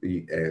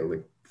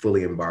like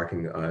fully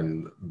embarking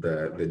on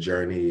the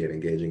journey and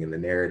engaging in the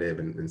narrative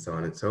and so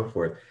on and so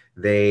forth.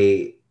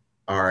 They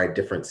are at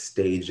different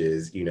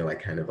stages,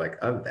 kind of like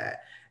of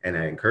that. And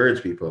I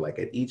encourage people like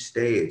at each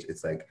stage,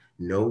 it's like,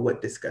 know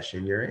what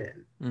discussion you're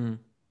in,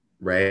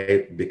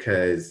 right?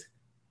 Because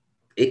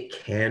it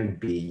can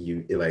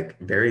be like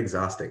very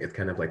exhausting. It's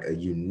kind of like a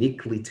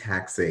uniquely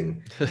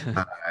taxing,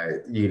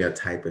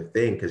 type of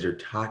thing, because you're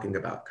talking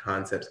about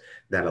concepts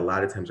that a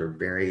lot of times are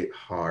very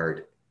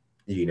hard.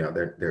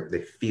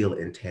 They feel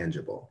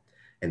intangible,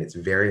 and it's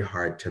very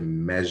hard to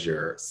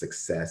measure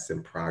success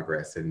and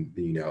progress and,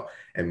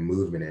 and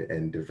movement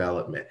and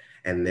development.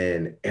 And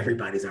then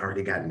everybody's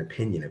already got an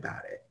opinion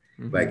about it.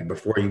 Mm-hmm. Like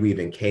before you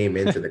even came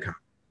into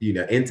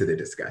into the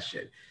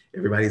discussion,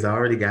 everybody's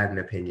already got an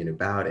opinion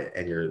about it.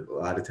 And you're a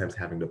lot of times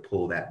having to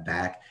pull that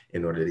back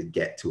in order to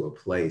get to a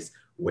place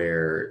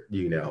where,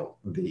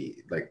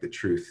 the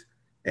truth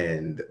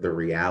and the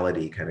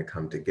reality kind of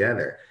come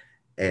together.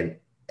 And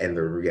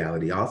the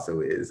reality also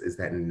is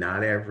that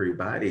not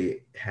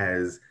everybody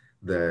has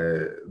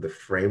the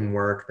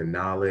framework, the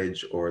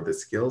knowledge, or the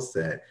skill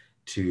set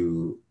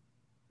to,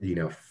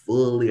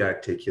 fully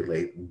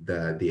articulate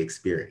the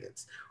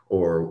experience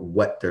or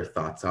what their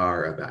thoughts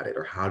are about it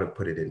or how to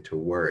put it into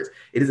words.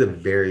 It is a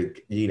very,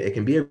 it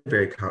can be a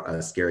very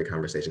scary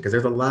conversation because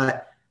there's a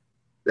lot,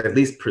 at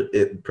least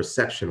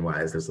perception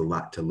wise, there's a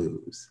lot to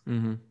lose.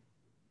 Mm-hmm.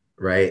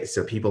 right?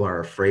 So people are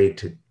afraid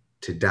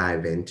to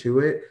dive into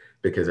it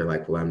because they're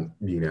like, well, I'm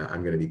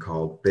going to be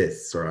called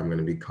this, or I'm going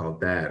to be called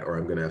that, or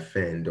I'm going to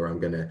offend, or I'm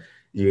going to,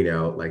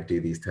 like do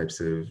these types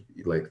of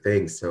like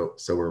things. So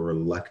we're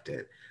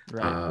reluctant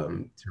Right.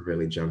 to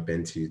really jump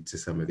into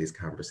some of these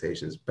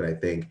conversations. But I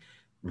think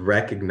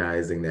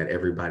recognizing that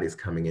everybody's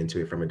coming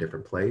into it from a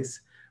different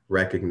place,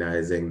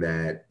 recognizing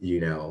that,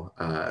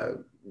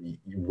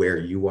 where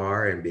you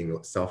are and being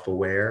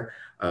self-aware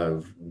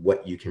of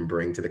what you can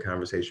bring to the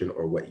conversation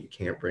or what you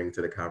can't bring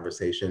to the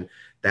conversation,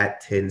 that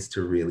tends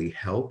to really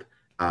help.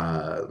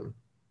 um,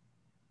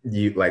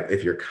 you like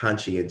if you're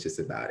conscientious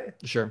about it,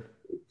 Sure.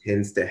 it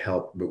tends to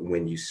help. But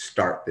when you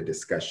start the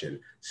discussion,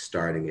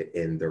 starting it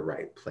in the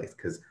right place,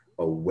 because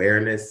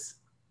awareness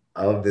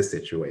of the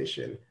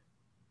situation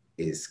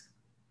is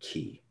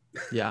key.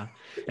 Yeah.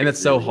 And It it's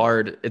so really is.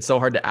 hard. It's so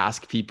hard to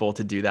ask people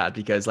to do that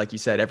because, like you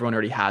said, everyone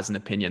already has an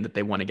opinion that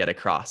they want to get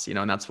across,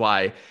 and that's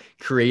why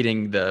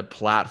creating the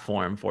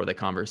platform for the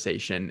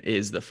conversation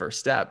is the first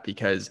step,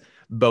 because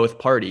both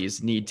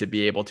parties need to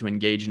be able to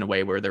engage in a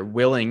way where they're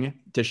willing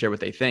to share what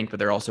they think, but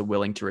they're also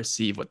willing to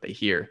receive what they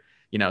hear,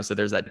 so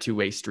there's that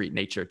two-way street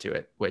nature to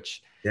it,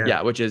 which, Yeah.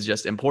 yeah, which is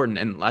just important.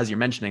 And as you're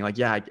mentioning, like,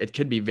 yeah, it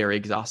could be very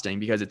exhausting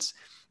because it's,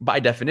 by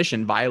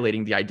definition,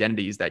 violating the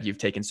identities that you've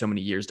taken so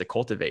many years to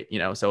cultivate,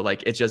 so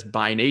like it's just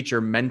by nature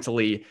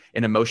mentally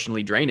and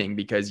emotionally draining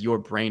because your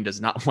brain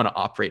does not want to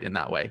operate in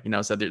that way,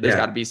 so there's got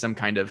Yeah. to be some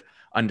kind of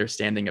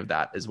understanding of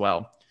that as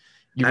well.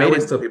 You I made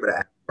always it. tell people to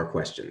ask more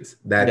questions.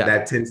 That Yeah.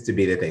 that tends to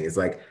be the thing. It's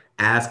like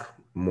ask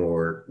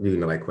more,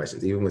 like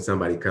questions. Even when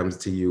somebody comes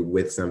to you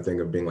with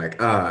something of being like,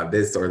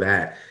 this or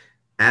that,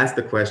 ask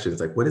the questions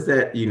like, what does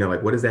that,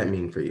 like what does that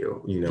mean for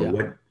you? Yeah.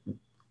 What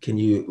can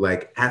you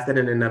like ask that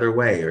in another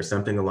way or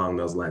something along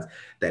those lines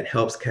that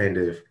helps kind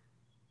of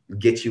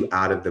get you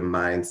out of the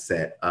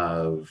mindset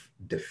of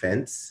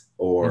defense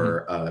Hmm.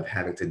 or of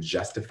having to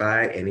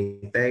justify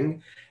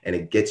anything, and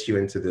it gets you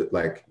into the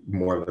like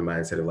more of the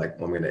mindset of like,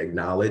 well, I'm going to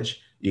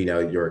acknowledge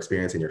your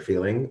experience and your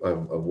feeling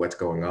of what's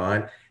going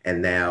on,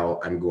 and now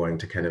I'm going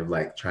to kind of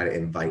like try to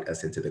invite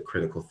us into the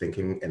critical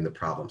thinking and the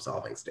problem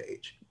solving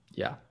stage.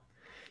 Yeah.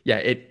 Yeah.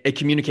 It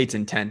communicates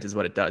intent is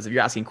what it does. If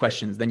you're asking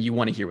questions, then you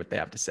want to hear what they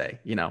have to say,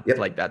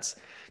 like Yep.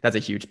 that's a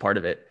huge part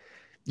of it.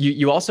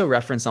 You also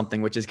reference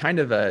something which is kind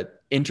of a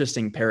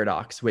interesting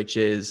paradox, which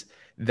is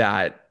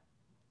that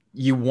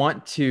you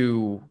want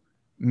to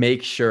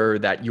make sure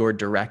that you're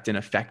direct and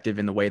effective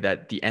in the way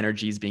that the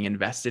energy is being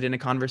invested in a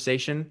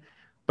conversation.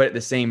 But at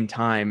the same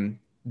time,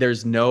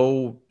 there's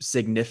no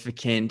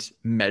significant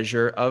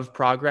measure of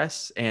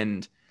progress.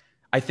 And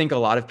I think a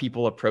lot of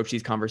people approach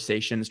these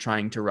conversations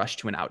trying to rush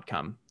to an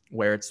outcome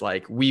where it's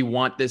like, we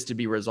want this to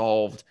be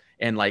resolved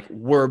and like,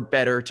 we're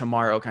better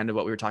tomorrow, kind of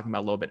what we were talking about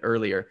a little bit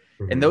earlier.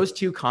 And Mm-hmm. those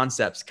two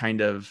concepts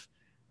kind of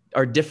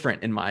are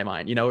different in my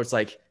mind. It's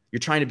like you're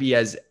trying to be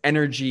as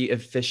energy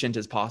efficient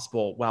as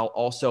possible while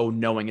also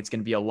knowing it's going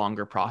to be a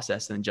longer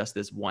process than just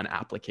this one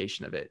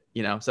application of it,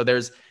 So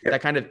there's that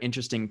Yep. kind of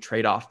interesting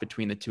trade-off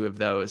between the two of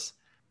those.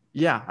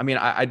 Yeah. I mean,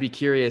 I'd be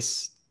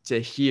curious to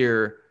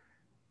hear,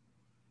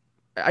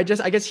 I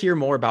guess hear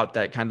more about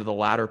that kind of the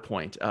latter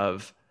point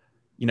of,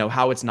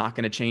 how it's not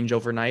going to change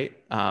overnight,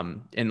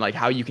 and like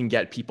how you can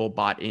get people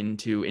bought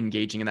into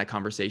engaging in that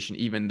conversation,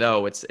 even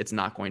though it's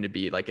not going to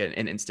be like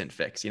an instant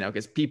fix,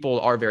 because people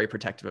are very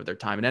protective of their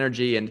time and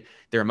energy and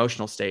their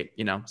emotional state,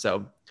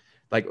 so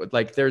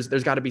like there's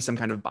got to be some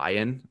kind of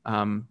buy-in,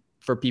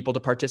 for people to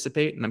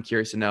participate. And I'm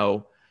curious to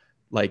know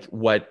like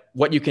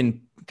what you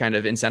can kind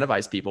of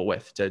incentivize people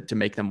with to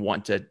make them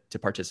want to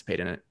participate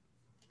in it.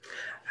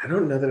 I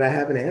don't know that I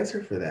have an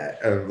answer for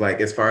that. Of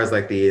like, as far as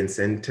like the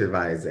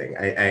incentivizing,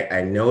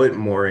 I know it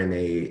more in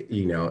a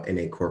in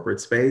a corporate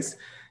space,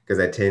 because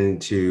I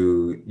tend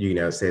to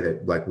say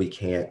that like we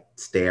can't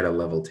stay at a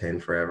level 10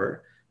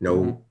 forever. Mm-hmm.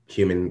 No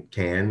human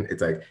can.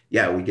 It's like,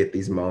 yeah, we get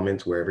these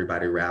moments where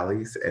everybody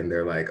rallies and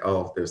they're like,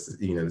 oh, there's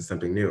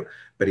something new,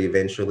 but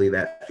eventually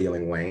that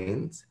feeling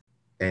wanes,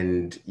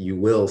 and you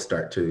will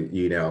start to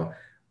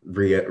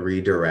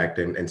redirect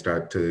and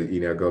start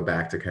to go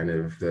back to kind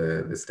of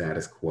the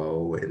status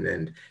quo and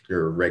then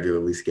your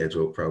regularly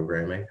scheduled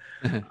programming.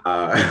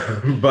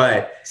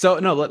 But So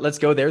no, let's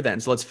go there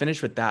then. So let's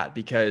finish with that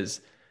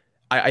because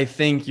I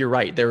think you're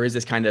right. There is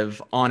this kind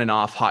of on and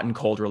off, hot and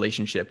cold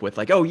relationship with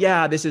like, oh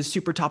yeah, this is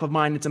super top of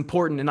mind. It's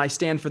important, and I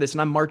stand for this, and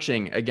I'm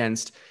marching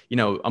against,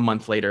 a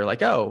month later,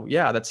 like, oh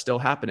yeah, that's still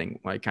happening.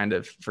 I kind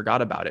of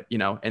forgot about it,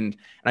 and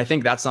I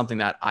think that's something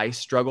that I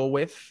struggle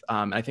with.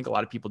 And I think a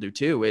lot of people do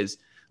too. Is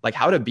like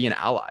how to be an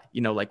ally.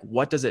 Like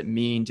what does it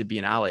mean to be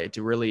an ally,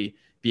 to really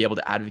be able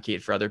to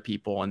advocate for other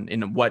people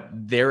and what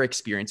they're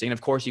experiencing. And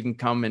of course, you can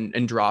come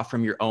and draw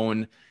from your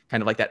own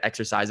kind of like that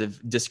exercise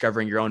of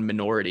discovering your own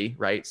minority,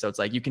 right? So it's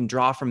like you can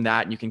draw from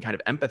that and you can kind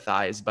of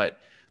empathize, but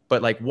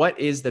like what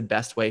is the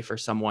best way for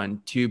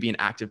someone to be an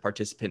active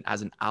participant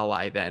as an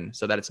ally then,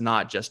 so that it's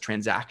not just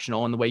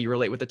transactional in the way you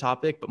relate with the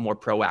topic, but more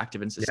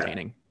proactive and yeah,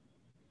 sustaining?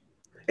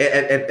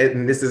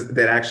 and this is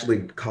that actually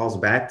calls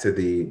back to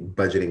the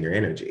budgeting your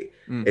energy.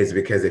 Mm, Is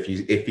because if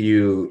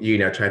you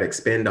try to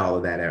expend all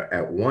of that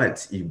at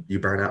once, you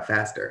burn out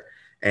faster.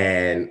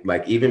 And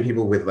like even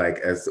people with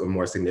like a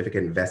more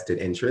significant vested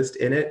interest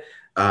in it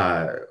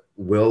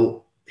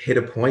will hit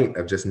a point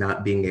of just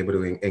not being able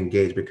to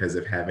engage because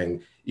of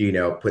having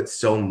put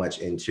so much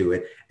into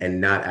it and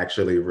not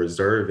actually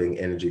reserving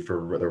energy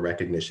for the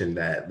recognition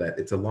that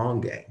it's a long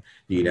game,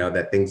 mm,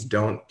 that things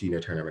don't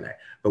turn overnight.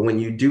 But when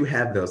you do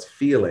have those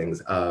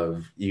feelings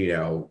of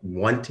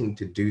wanting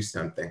to do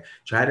something,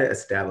 try to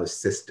establish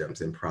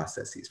systems and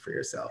processes for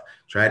yourself.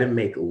 Try to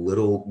make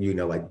little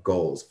like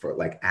goals for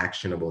like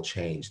actionable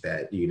change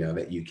that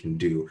that you can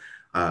do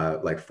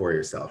like for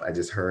yourself. I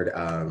just heard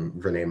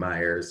Renee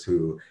Myers,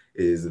 who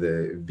is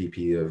the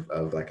VP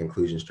of like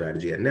inclusion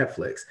strategy at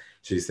Netflix.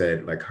 She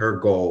said like her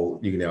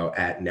goal,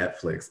 at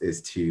Netflix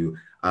is to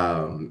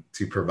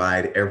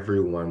provide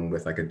everyone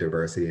with like a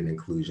diversity and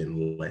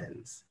inclusion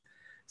lens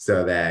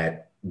so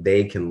that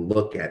they can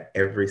look at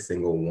every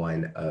single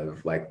one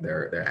of like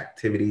their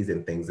activities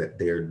and things that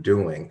they're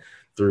doing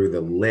through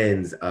the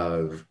lens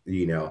of,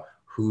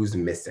 who's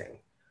missing,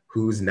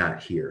 who's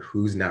not here,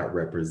 who's not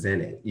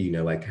represented,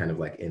 like kind of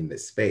like in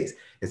this space.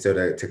 And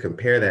so to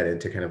compare that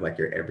into kind of like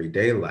your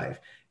everyday life,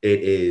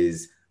 it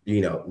is,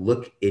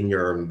 look in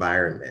your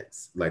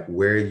environments, like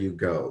where you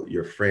go,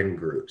 your friend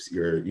groups,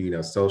 your,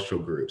 social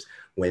groups,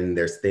 when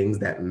there's things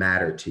that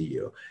matter to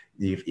you.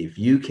 If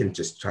you can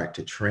just try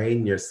to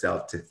train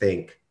yourself to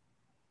think,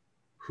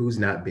 who's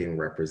not being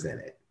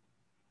represented?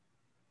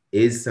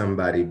 Is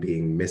somebody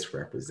being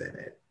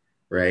misrepresented?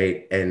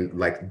 Right. And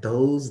like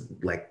those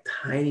like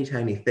tiny,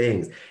 tiny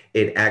things,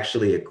 it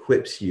actually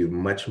equips you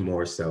much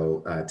more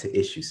so to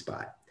issue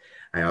spot.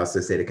 I also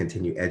say to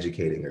continue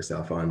educating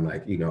yourself on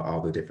like, all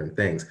the different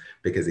things,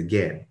 because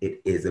again,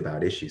 it is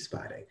about issue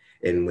spotting.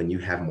 And when you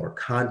have more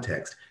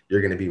context,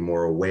 you're going to be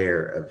more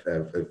aware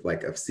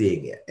of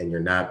seeing it. And you're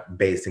not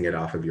basing it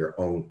off of your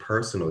own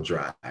personal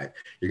drive.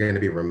 You're going to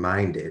be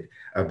reminded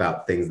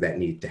about things that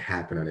need to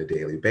happen on a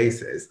daily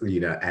basis,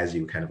 as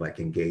you kind of like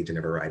engage in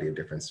a variety of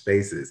different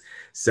spaces.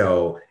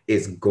 So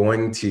it's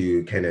going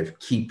to kind of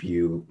keep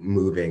you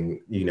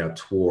moving,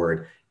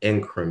 toward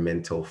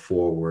incremental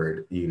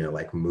forward,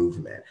 like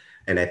movement.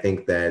 And I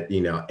think that,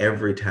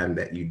 every time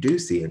that you do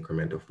see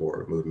incremental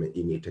forward movement,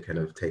 you need to kind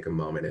of take a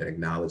moment and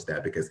acknowledge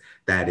that, because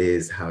that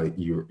is how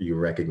you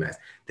recognize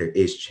there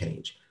is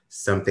change.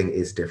 Something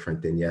is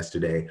different than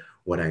yesterday.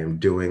 What I am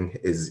doing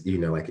is,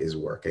 like is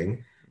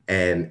working.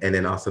 And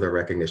then also the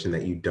recognition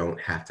that you don't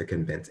have to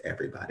convince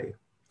everybody. It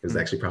was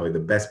mm, actually probably the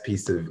best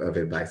piece of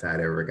advice I'd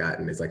ever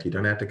gotten. Is like, you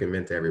don't have to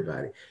convince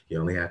everybody.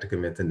 You only have to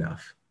convince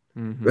enough.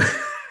 mm-hmm.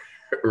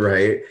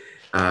 Right.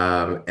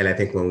 And I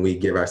think when we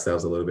give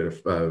ourselves a little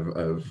bit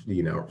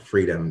of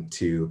freedom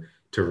to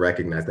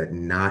recognize that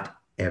not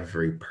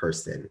every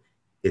person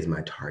is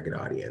my target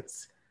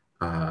audience,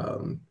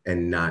 and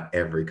not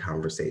every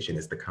conversation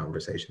is the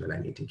conversation that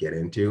I need to get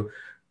into,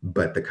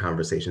 but the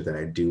conversations that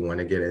I do want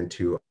to get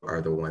into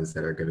are the ones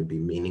that are going to be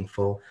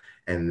meaningful,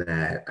 and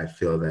that I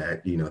feel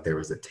that there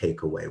was a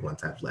takeaway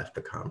once I've left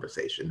the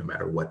conversation, no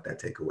matter what that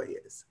takeaway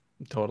is.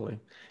 Totally.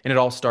 And it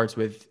all starts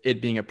with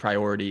it being a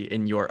priority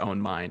in your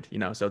own mind,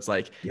 So it's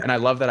like, Yeah. and I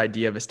love that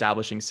idea of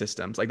establishing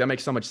systems. Like that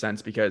makes so much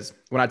sense, because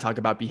when I talk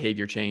about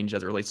behavior change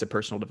as it relates to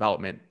personal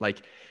development,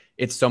 like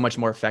it's so much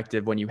more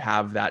effective when you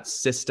have that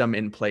system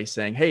in place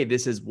saying, hey,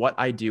 this is what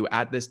I do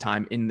at this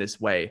time in this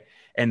way.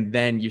 And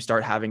then you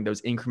start having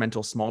those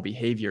incremental small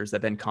behaviors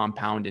that then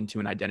compound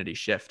into an identity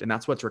shift. And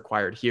that's what's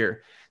required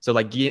here. So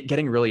like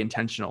getting really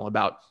intentional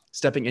about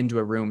stepping into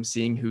a room,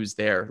 seeing who's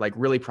there, like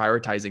really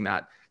prioritizing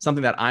that.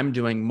 Something that I'm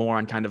doing more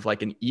on kind of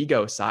like an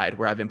ego side,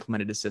 where I've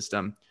implemented a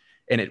system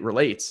and it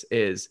relates,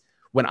 is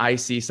when I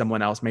see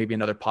someone else, maybe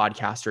another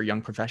podcaster, young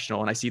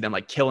professional, and I see them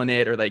like killing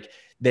it, or like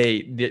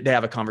they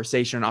have a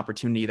conversation, an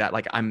opportunity that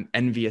like I'm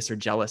envious or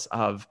jealous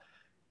of,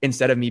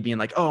 instead of me being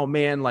like, oh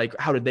man, like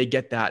how did they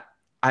get that?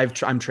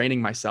 I'm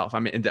training myself.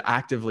 I'm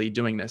actively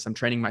doing this. I'm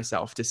training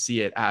myself to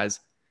see it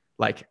as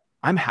like,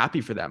 I'm happy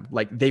for them.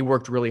 Like they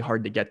worked really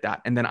hard to get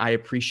that. And then I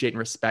appreciate and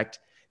respect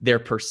their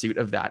pursuit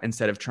of that,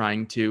 instead of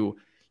trying to,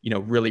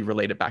 really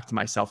relate it back to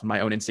myself and my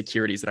own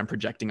insecurities that I'm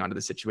projecting onto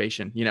the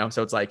situation,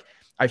 So it's like,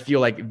 I feel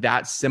like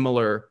that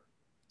similar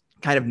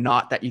kind of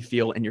knot that you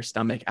feel in your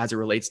stomach as it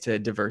relates to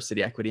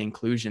diversity, equity,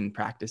 inclusion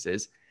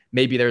practices.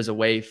 Maybe there's a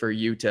way for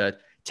you to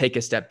take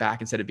a step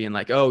back, instead of being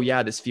like, oh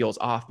yeah, this feels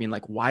off, being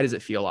like, why does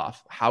it feel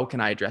off? How can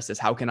I address this?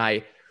 How can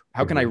I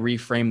Mhm.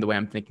 reframe the way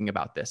I'm thinking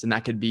about this? And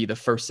that could be the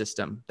first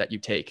system that you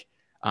take,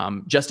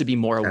 just to be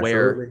more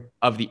aware Absolutely.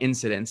 of the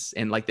incidents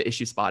and like the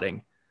issue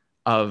spotting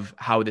of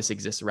how this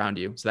exists around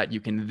you, so that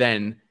you can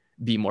then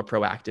be more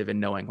proactive in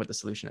knowing what the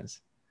solution is.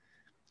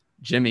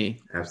 Jimmy,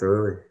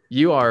 Absolutely.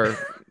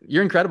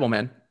 you're incredible,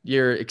 man.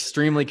 You're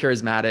extremely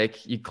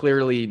charismatic. You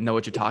clearly know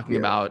what you're talking Yeah.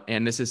 about.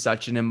 And this is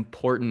such an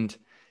important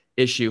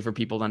issue for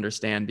people to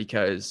understand,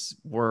 because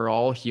we're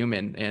all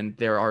human and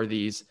there are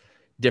these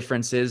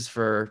differences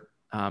for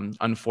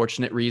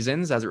unfortunate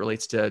reasons as it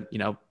relates to,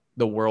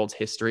 the world's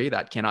history.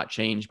 That cannot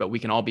change, but we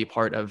can all be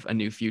part of a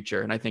new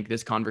future. And I think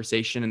this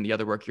conversation and the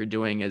other work you're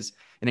doing is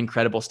an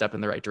incredible step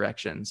in the right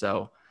direction.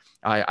 So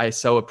I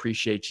so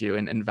appreciate you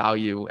and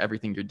value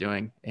everything you're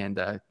doing,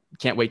 and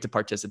can't wait to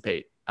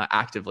participate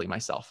actively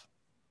myself.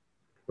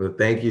 Well,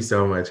 thank you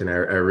so much. And I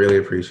really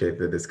appreciate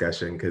the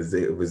discussion, because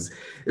it was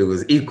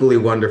equally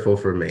wonderful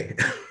for me.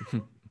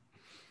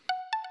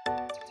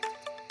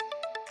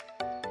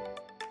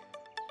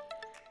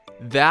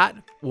 That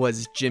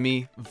was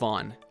Jimmy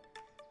Vaughn.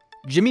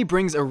 Jimmy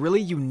brings a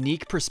really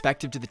unique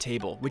perspective to the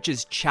table, which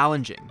is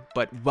challenging,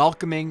 but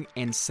welcoming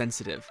and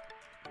sensitive.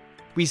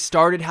 We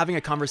started having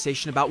a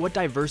conversation about what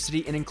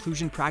diversity and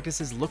inclusion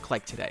practices look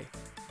like today,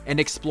 and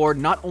explored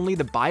not only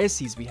the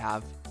biases we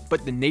have,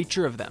 but the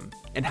nature of them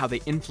and how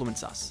they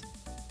influence us.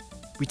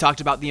 We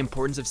talked about the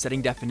importance of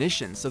setting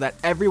definitions so that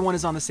everyone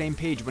is on the same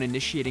page when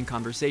initiating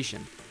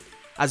conversation,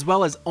 as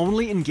well as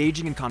only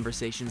engaging in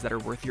conversations that are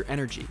worth your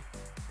energy.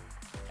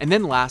 And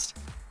then last,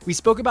 we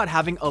spoke about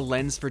having a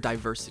lens for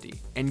diversity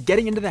and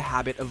getting into the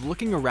habit of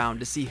looking around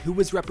to see who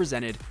is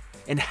represented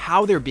and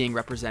how they're being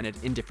represented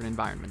in different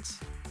environments.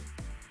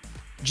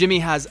 Jimmy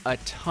has a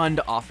ton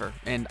to offer,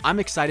 and I'm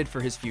excited for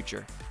his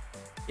future.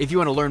 If you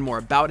want to learn more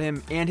about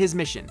him and his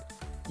mission,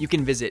 you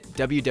can visit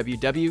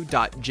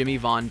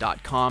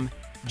www.jimmyvaughn.com.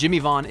 Jimmy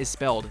Vaughn is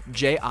spelled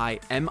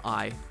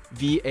Jimivaughan.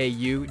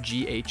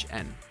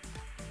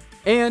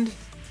 And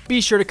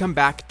be sure to come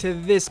back to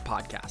this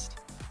podcast.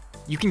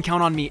 You can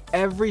count on me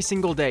every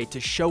single day to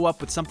show up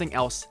with something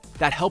else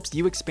that helps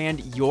you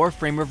expand your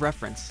frame of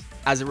reference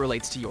as it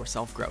relates to your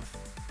self-growth.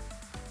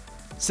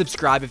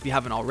 Subscribe if you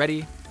haven't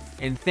already,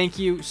 and thank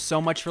you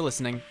so much for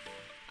listening.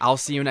 I'll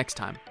see you next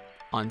time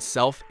on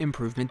Self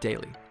Improvement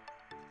Daily.